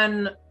has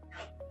been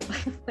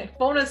a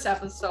bonus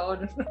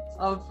episode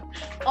of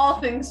All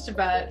Things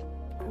Tibet.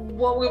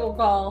 What we will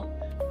call,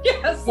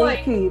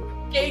 Gatekeep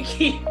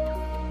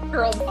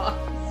Girl Boss.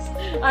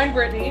 I'm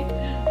Brittany.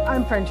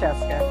 I'm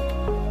Francesca.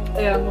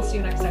 Yeah, we'll see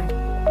you next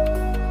time.